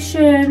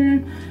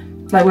medication,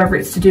 like whether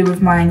it's to do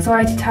with my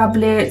anxiety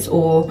tablets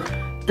or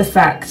the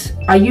fact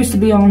I used to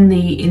be on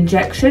the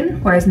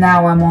injection, whereas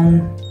now I'm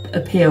on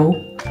a pill,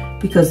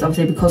 because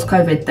obviously because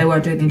COVID they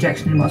weren't doing the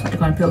injection anymore, so I had to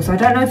go on a pill. So I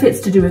don't know if it's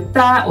to do with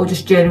that or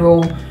just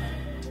general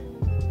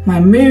my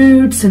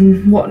moods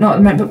and whatnot at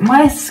the moment, but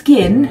my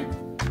skin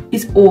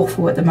is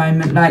awful at the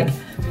moment. Like,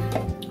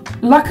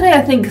 luckily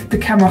I think the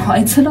camera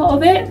hides a lot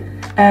of it,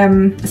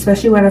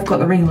 especially when I've got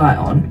the ring light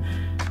on,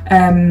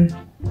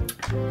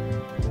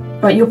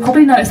 but you'll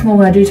probably notice more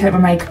when I do take my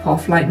makeup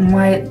off. Like,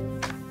 my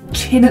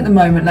chin at the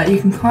moment, like you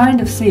can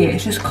kind of see it,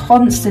 it's just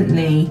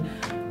constantly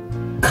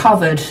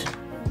covered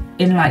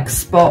in like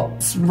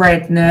spots,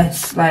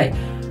 redness, like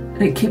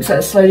it keeps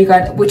like slowly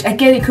going, which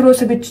again it could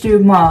also be to do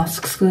with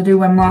masks, because I do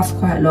wear masks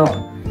quite a lot.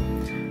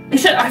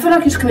 I feel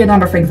like it could be a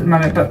number of things at the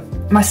moment,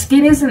 but my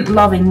skin isn't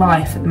loving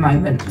life at the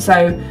moment.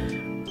 So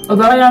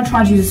although I am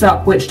trying to use this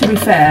up, which to be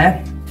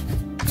fair,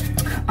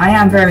 I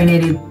am very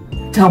nearly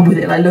done with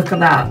it. Like, look at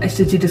that, it's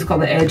just, you just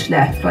got the edge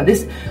left. Like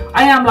this,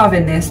 I am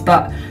loving this,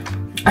 but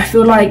I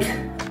feel like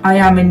I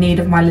am in need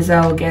of my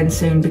Lizelle again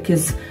soon,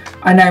 because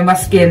I know my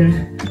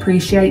skin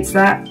appreciates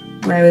that,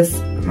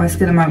 whereas my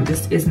skin at the moment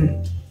just isn't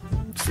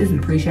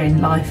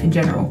appreciating life in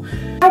general.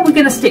 And we're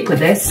gonna stick with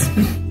this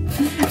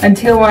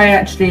until I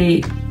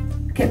actually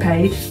get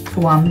paid,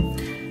 for one,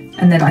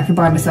 and then I can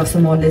buy myself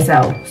some more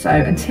Lizelle. So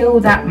until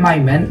that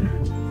moment,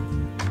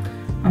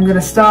 I'm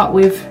gonna start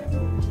with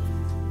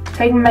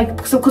taking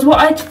makeup. So, because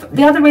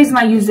the other reason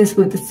I use this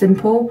with the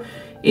simple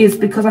is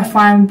because I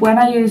find when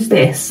I use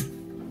this,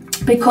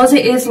 because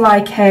it is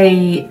like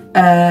a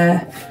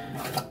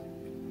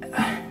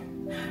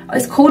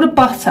it's called a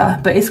butter,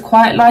 but it's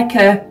quite like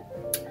a,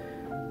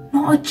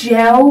 not a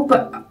gel,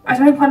 but I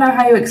don't quite know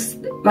how you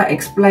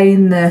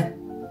explain the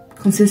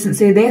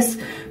consistency of this,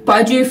 but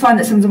I do find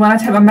that sometimes when I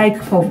take my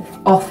makeup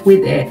off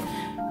with it,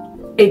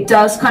 it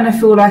does kind of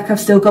feel like I've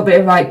still got a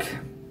bit of like,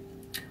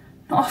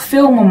 not a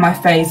film on my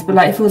face, but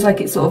like it feels like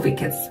it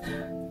gets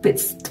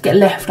bits to get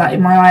left like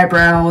in my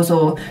eyebrows,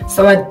 or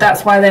so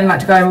that's why I then like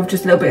to go with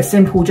just a little bit of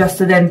simple, just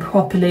to then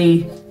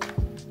properly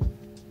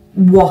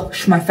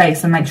wash my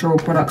face and make sure all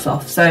products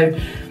off. So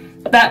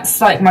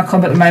that's like my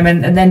combo at the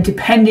moment, and then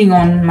depending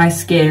on my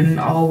skin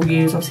I'll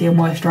use obviously a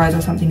moisturiser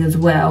or something as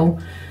well.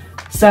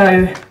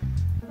 So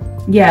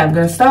yeah, I'm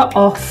going to start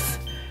off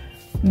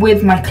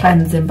with my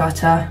cleansing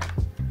butter,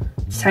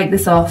 take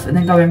this off and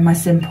then go in with my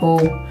simple,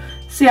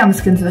 see how my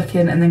skin's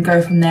looking, and then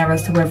go from there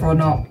as to whether or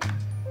not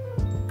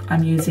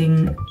I'm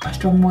using a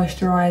strong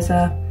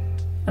moisturiser,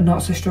 a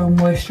not so strong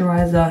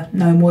moisturiser,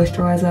 no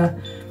moisturiser.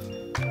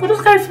 We'll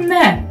just go from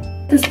there.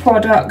 This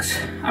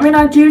product, I mean,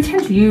 I do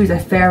tend to use a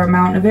fair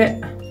amount of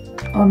it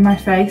on my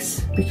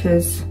face,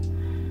 because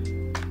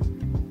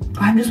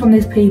I'm just one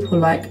of these people,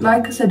 like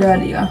I said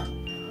earlier,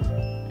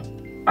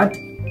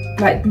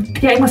 like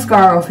getting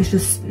mascara off is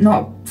just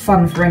not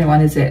fun for anyone,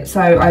 is it?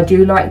 So I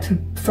do like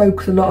to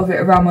focus a lot of it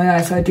around my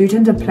eyes, so I do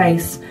tend to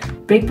place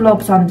big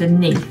blobs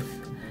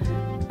underneath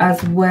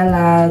as well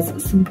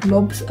as some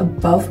blobs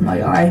above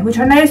my eye, which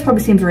I know this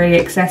probably seems really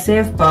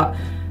excessive, but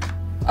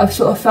I've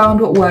sort of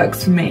found what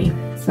works for me.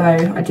 So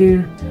I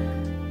do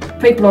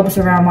big blobs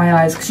around my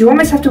eyes, because you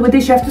almost have to, with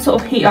this you have to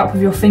sort of heat up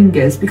with your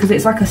fingers, because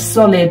it's like a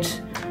solid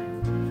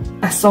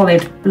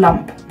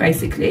lump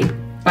basically.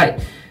 Like,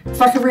 it's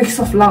like a really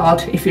soft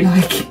lard, if you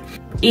like.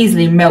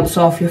 Easily melts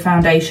off your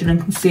foundation and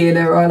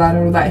concealer,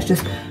 eyeliner, all that. It's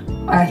just,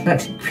 I have to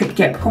actually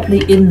get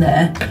properly in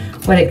there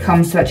when it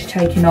comes to actually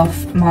taking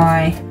off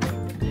my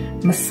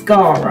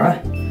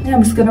mascara. Yeah,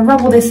 I'm just gonna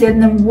rub all this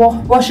in and then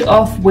wash it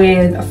off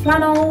with a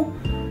flannel,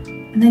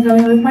 and then go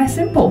in with my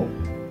simple.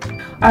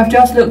 I've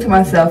just looked at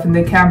myself in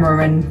the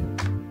camera and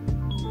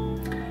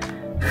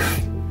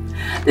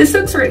this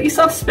looks really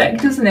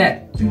suspect, doesn't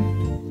it?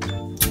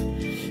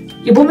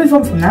 Yeah, we'll move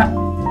on from that.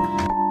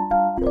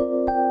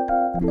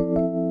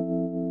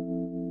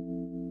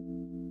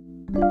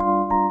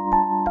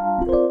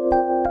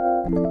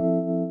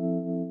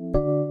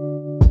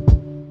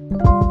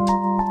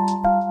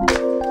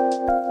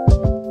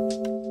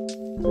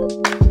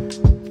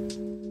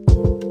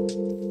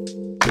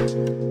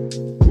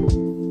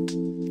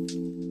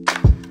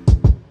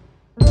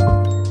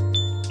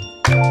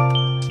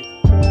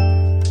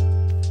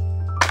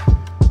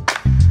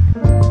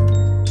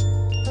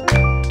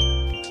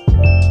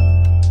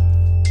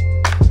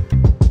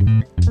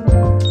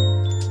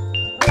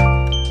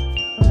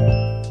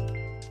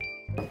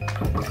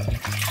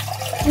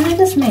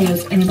 why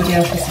does anybody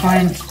else just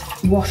find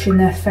washing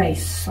their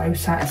face so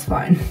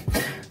satisfying?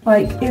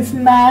 Like, it's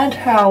mad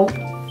how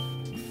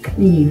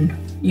clean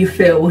you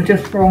feel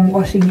just from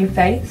washing your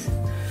face.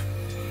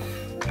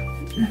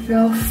 I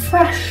feel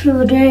fresh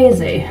as a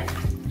daisy.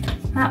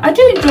 I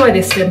do enjoy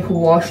this simple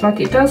wash,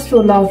 like it does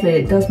feel lovely,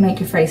 it does make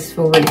your face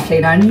feel really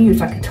clean. I only use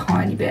like a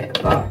tiny bit,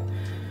 but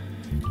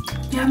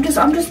yeah, I'm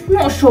just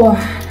not sure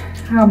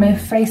how my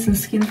face and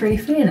skin's really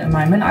feeling at the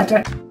moment. I do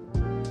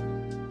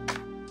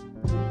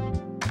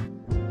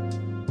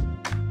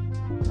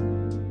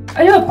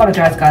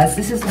apologise guys,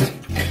 this is,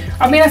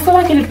 I mean I feel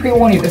like I did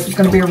pre-warn you this was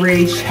going to be a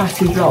really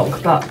chatty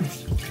vlog, but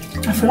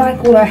I feel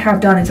like all I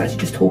have done is actually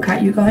just talk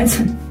at you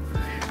guys,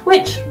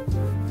 which,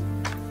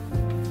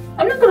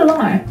 I'm not going to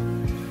lie,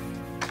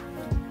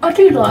 I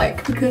do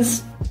like,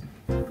 because,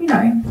 you know,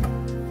 I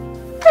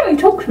don't really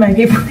talk to many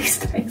people these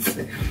days.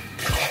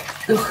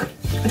 Ugh,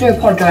 I do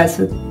apologise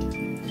for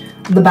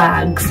the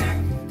bags.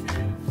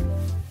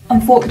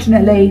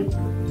 Unfortunately,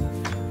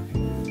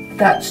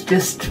 that's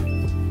just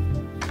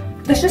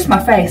my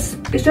face.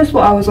 It's just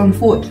what I was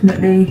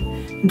unfortunately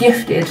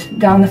gifted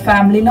down the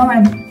family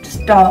line.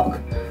 Just dark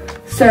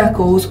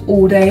circles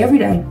all day, every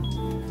day.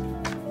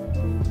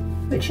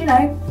 Which, you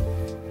know,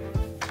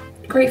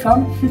 great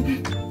fun.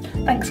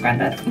 Thanks,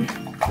 Grandad.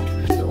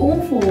 It's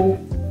awful.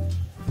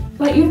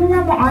 Like, even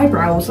around my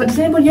eyebrows. Like, does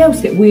anybody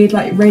else get weird,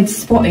 like, red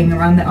spotting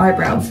around their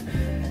eyebrows?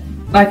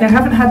 Like, I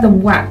haven't had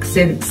them waxed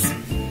since...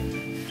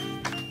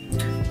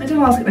 When did I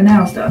last get my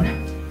nails done?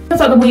 It was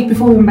like the week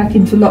before we went back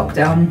into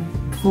lockdown,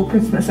 before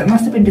Christmas. So it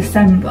must have been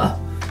December.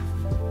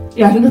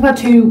 Yeah, I think it was about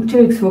two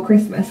weeks before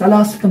Christmas. I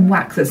last had them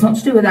waxed. It's not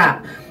to do with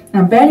that.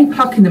 And I'm barely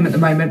plucking them at the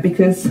moment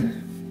because...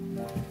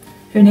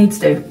 Who needs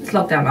to? It's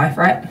lockdown life,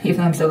 right? Even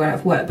though I'm still going out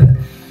for work, but...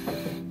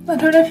 I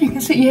don't know if you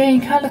can see, yeah,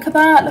 you can, look at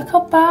that, look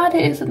how bad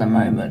it is at the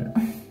moment.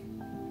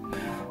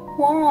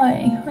 Why?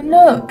 And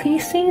look, can you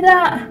see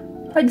that?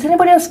 Like, does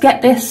anybody else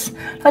get this?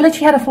 I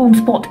literally had a fallen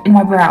spot in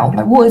my brow.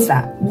 Like, what is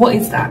that? What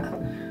is that?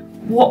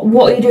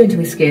 What are you doing to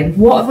my skin?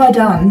 What have I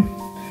done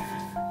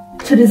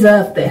to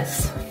deserve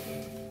this?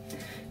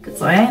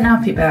 Because I ain't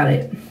happy about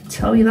it, I'll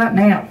tell you that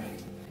now.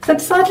 So I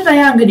decided I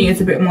am going to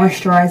use a bit of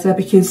moisturiser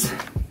because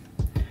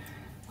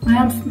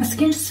my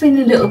skin's just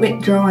feeling a little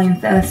bit dry and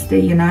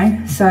thirsty, you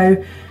know.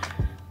 So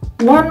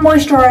one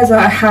moisturiser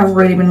I have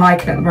really been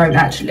liking at the moment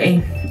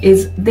actually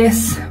is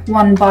this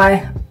one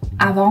by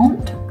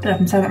Avant. I don't know if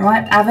I'm saying that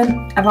right.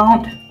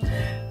 Avant.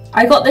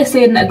 I got this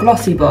in a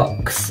glossy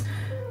box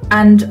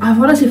and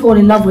I've honestly fallen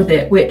in love with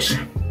it, which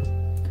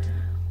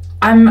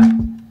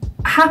I'm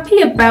happy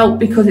about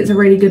because it's a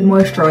really good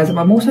moisturiser,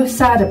 but I'm also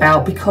sad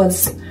about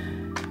because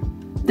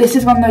this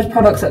is one of those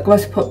products that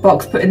Glossy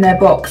Box put in their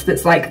box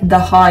that's like the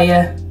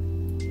higher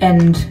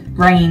end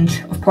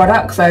range of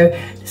products. So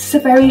this is a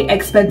very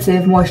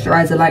expensive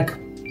moisturiser. Like,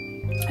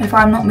 if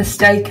I'm not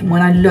mistaken,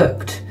 when I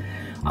looked,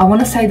 I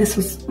want to say this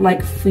was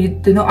like for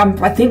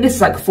I think this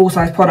is like a full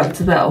size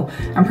product as well.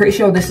 I'm pretty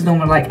sure this is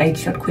normally like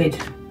 80 odd quid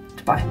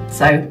to buy.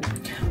 So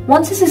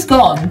once this is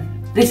gone,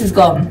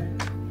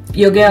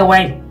 your girl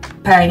ain't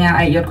paying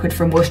out 80 odd quid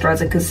for a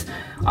moisturiser because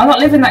I'm not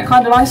living that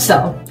kind of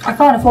lifestyle. I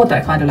can't afford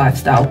that kind of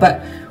lifestyle,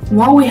 but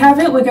while we have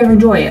it, we're going to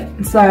enjoy it.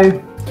 So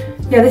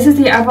yeah, this is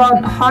the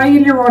Avant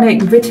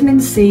Hyaluronic Vitamin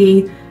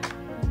C.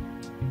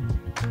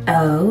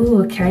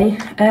 Oh, okay.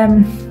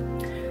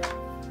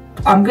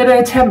 I'm going to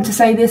attempt to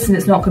say this and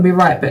it's not going to be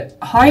right, but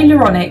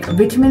Hyaluronic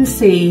Vitamin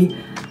C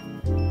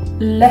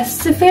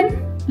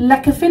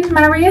Lecithin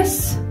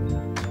Marius.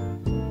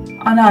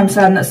 I know I'm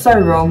saying that so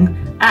wrong.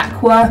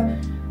 Aqua,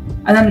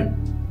 and then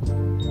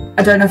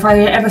I don't know if I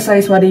ever say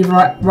this word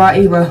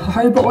right either.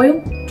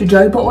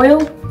 Jojoba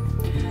oil.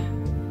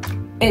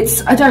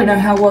 It's, I don't know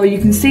how well you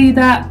can see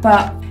that,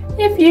 but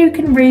if you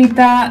can read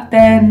that,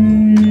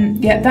 then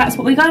yeah, that's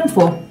what we're going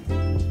for.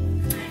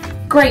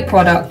 Great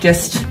product,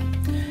 just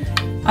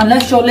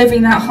unless you're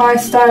living that high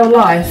style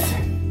life,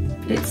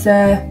 it's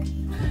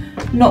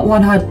not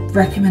one I'd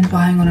recommend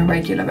buying on a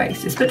regular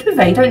basis. But to be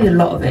fair, you don't need a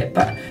lot of it,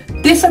 but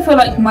this I feel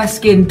like my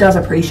skin does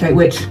appreciate,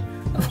 which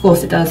of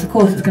course it does. Of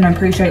course it's going to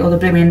appreciate all the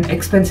blooming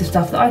expensive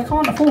stuff that I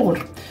can't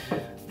afford.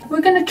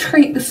 We're going to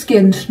treat the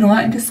skin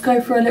tonight and just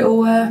go for a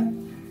little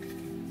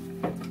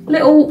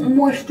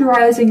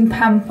moisturising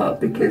pamper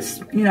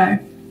because, you know,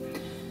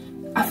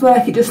 I feel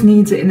like it just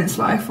needs it in its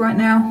life right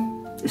now.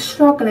 It's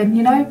struggling,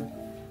 you know,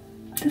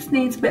 just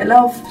needs a bit of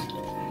love.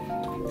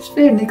 It's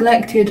feeling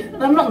neglected,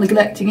 and I'm not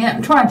neglecting it,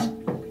 I'm trying to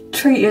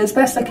treat it as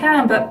best I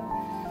can, but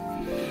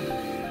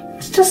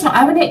it's just not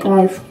having it,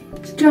 guys.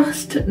 It's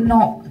just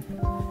not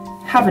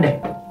having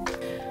it.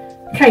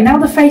 Okay, now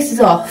the face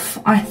is off,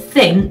 I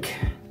think.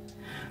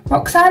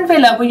 Roxanne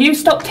Villa, will you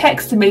stop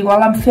texting me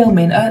while I'm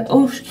filming?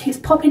 Oh, she keeps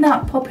popping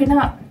up.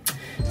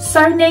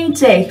 So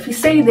needy. If you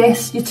see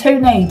this, you're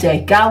too needy.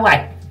 Go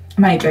away.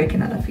 I'm only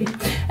joking, I love you.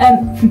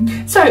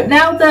 So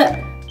now that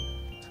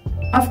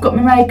I've got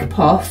my makeup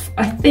off,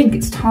 I think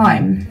it's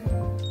time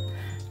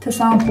to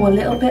sample a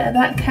little bit of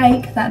that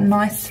cake, that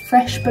nice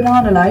fresh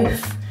banana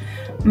loaf,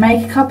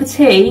 make a cup of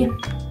tea,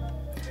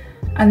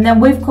 and then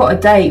we've got a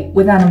date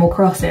with Animal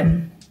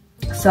Crossing.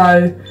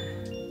 So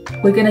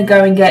we're gonna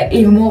go and get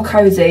even more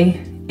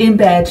cozy in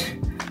bed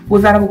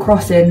with Animal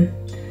Crossing,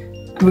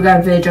 and we're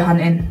going villager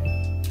hunting.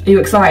 Are you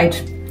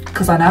excited?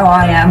 Because I know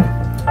I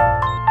am.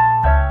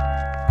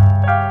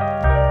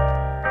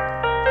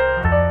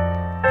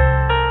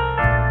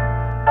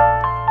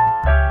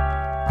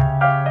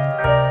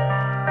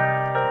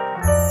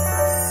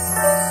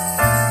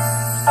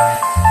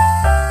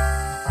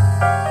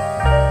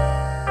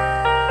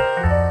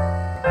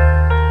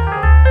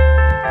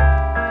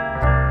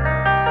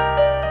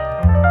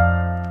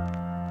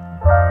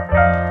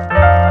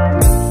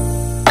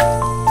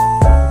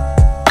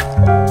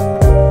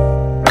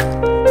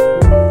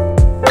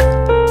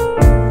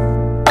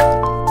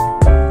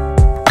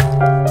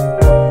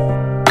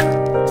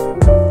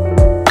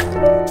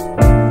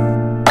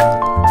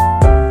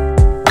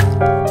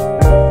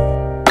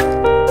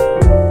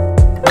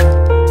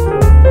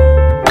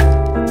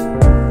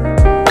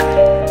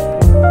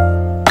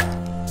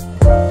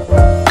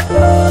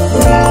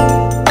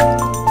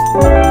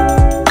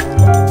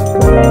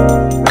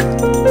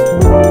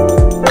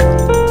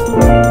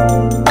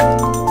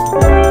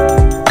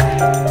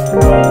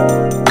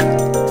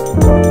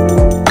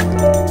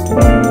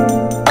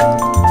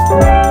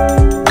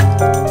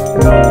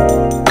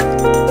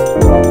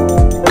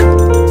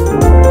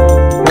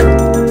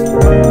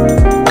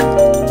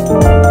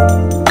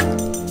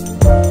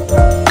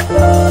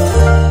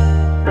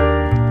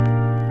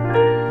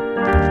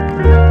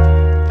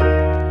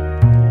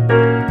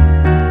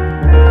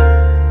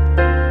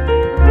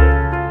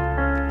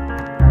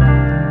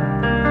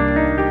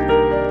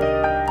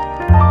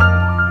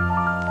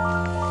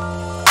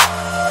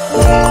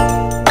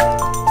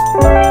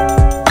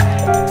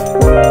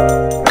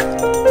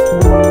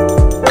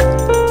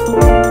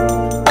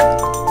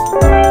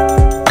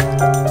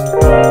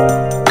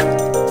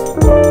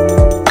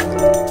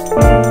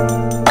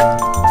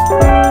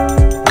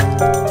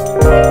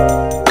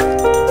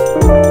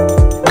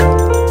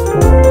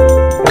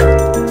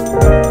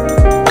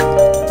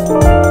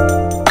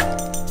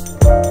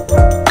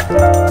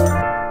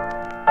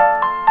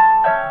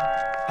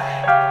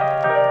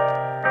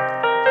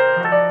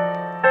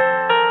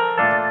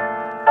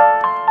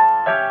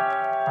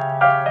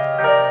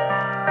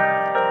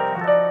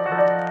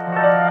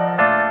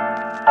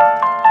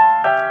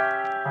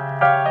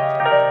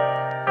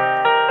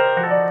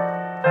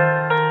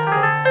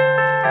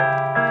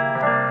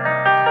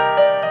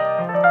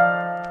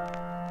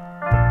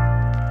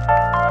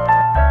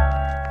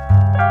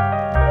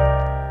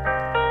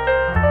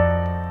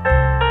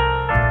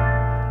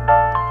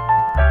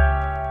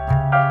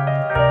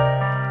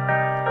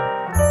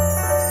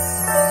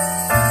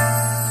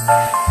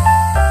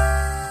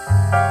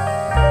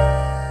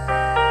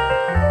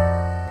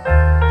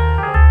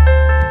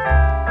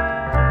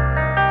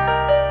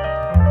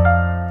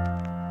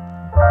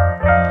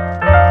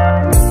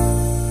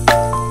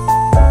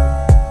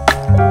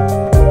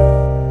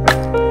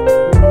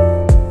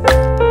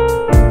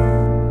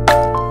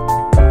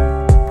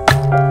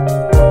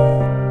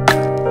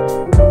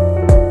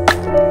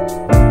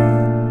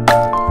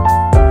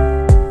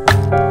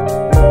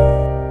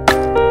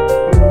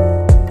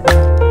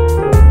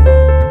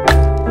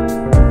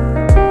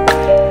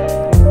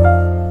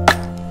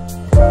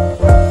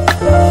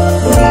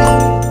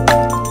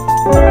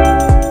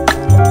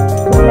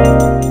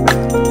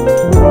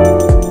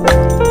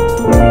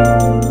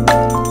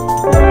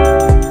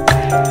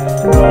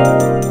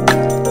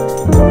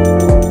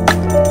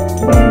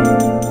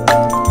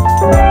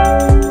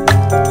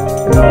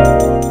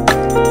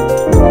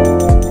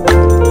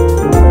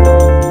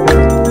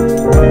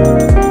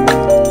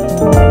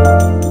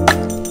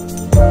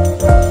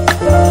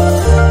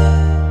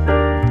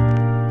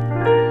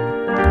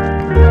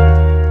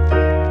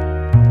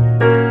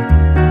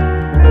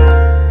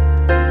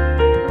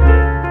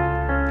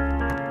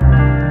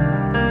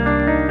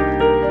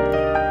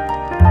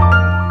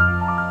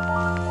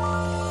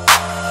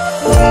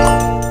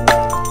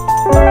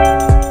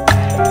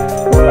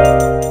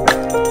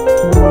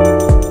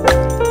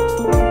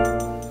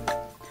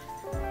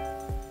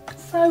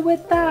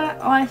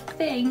 I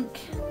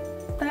think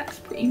that's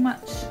pretty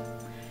much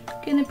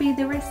gonna be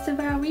the rest of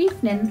our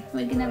evening.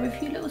 We're gonna have a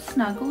few little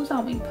snuggles,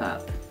 aren't we,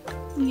 pup?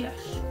 Yes.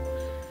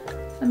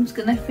 So I'm just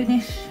gonna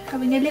finish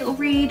having a little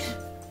read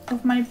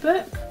of my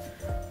book,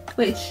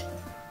 which,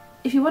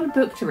 if you want a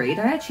book to read,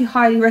 I actually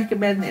highly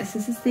recommend this.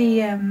 This is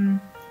the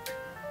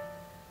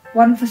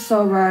One for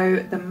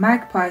Sorrow, The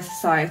Magpie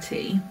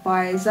Society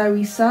by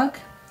Zoe Sugg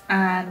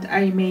and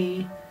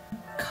Amy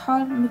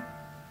Culloch.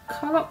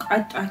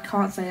 I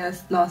can't say her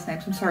last name,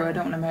 so I'm sorry, I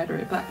don't want to murder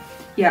it, but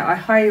yeah, I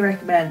highly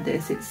recommend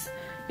this. It's,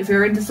 if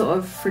you're into sort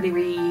of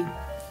thrillery,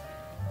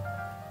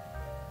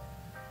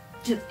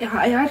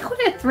 I'd call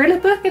it a thriller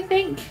book, I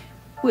think,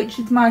 which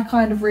is my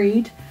kind of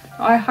read.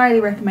 I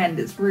highly recommend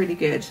it. It's really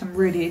good. I'm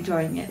really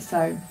enjoying it.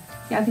 So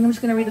yeah, I think I'm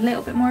just going to read a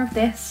little bit more of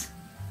this.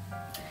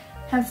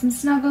 Have some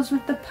snuggles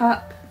with the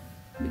pup,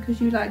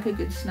 because you like a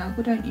good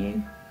snuggle, don't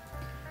you?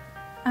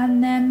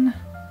 And then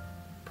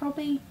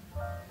probably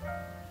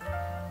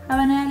have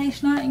an early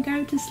night and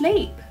go to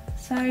sleep.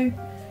 So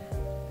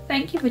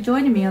thank you for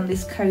joining me on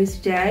this cozy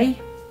day.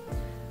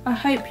 I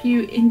hope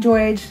you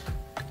enjoyed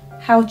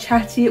how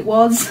chatty it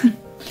was.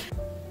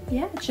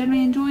 Yeah,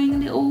 generally enjoying a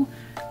little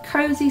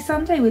cozy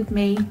Sunday with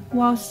me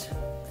whilst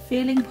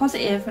feeling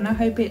positive, and I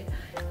hope it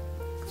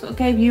sort of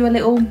gave you a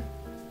little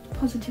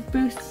positive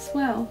boost as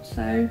well.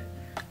 So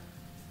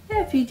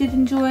yeah, if you did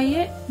enjoy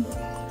it,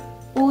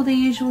 all the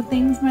usual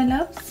things, my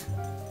loves,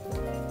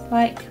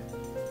 like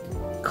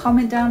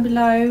comment down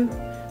below,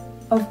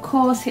 of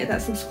course hit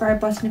that subscribe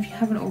button if you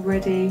haven't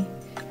already,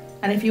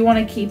 and if you want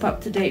to keep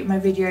up to date with my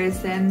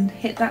videos, then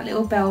hit that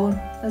little bell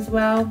as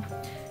well,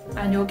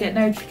 and you'll get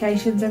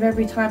notifications of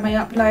every time I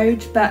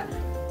upload. But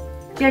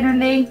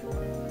generally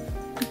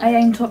I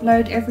aim to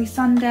upload every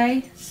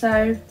Sunday,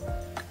 so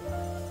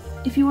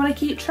if you want to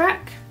keep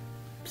track,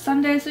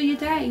 Sundays are your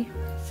day.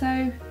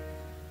 So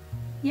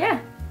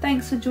yeah,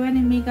 thanks for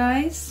joining me,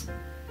 guys.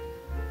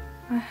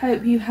 I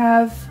hope you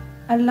have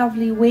a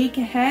lovely week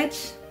ahead,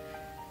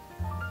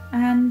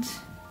 and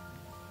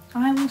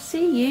I will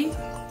see you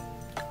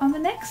on the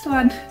next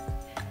one.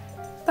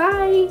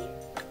 Bye.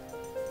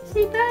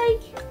 Say bye.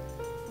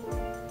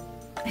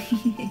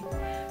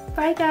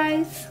 Bye,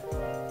 guys.